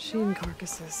yang. Machine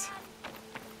carcasses.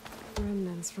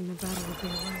 Remnants from the Battle of the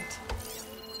Light.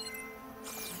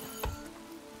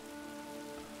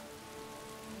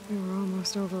 We were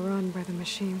almost overrun by the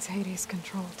machines Hades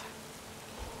controlled.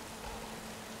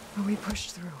 But we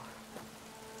pushed through.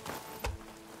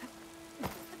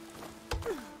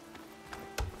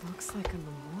 Looks like a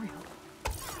memorial.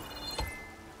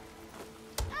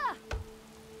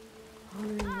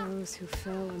 Honoring those who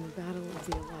fell in the Battle of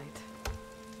the Light.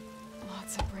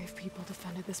 Lots of brave people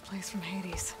defended this place from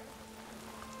Hades.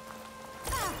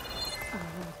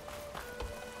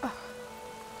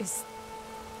 Is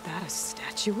that a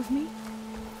statue of me?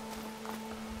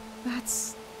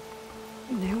 That's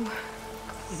new.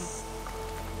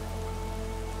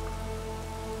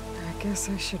 I guess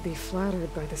I should be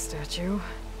flattered by the statue.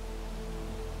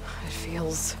 It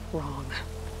feels wrong.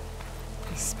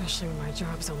 Especially when my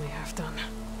job's only half done.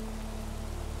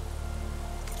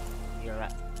 You're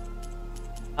right.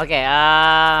 Okay,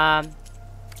 how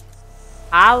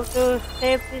to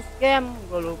save this game?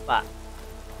 Gue lupa.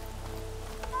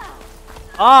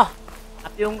 Oh,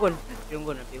 api unggun. Nah,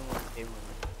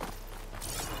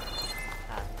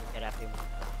 cari api unggun.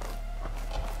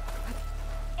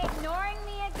 Ignoring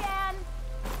me again?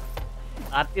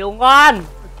 Api unggun.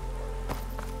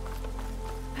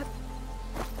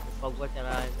 Lupa gue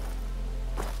cara itu.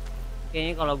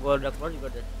 Kayaknya kalau gue udah keluar juga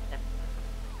udah selesai.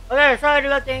 Oke, so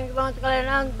juga thank you banget kalian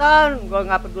nonton. Gue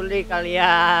nggak peduli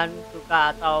kalian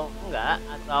suka atau enggak,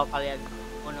 atau kalian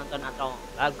mau nonton atau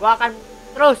enggak. Gue akan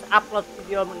terus upload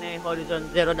video mengenai Horizon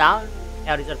Zero Dawn,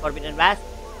 Horizon Forbidden West,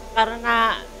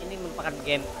 karena ini merupakan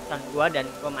game kesukaan gue dan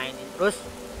gue mainin terus.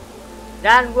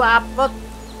 Dan gue upload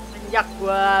sejak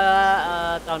gue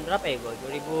tahun berapa ya, gue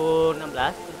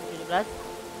 2016, 2017.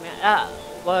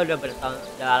 Gue udah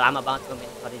lama banget gue main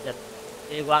Horizon.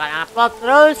 Jadi gue akan upload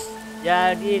terus.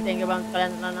 Jadi thank you banget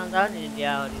kalian telah nonton. Ini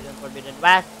dia Horizon Forbidden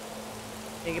West.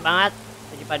 Thank you banget.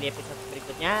 Sampai jumpa di episode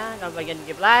berikutnya. Jangan lupa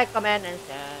give like, comment, and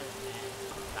share.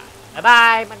 Bye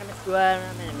bye. My name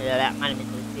is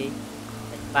Lucy.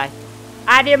 Bye.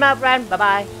 Adi my friend. Bye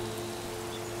bye.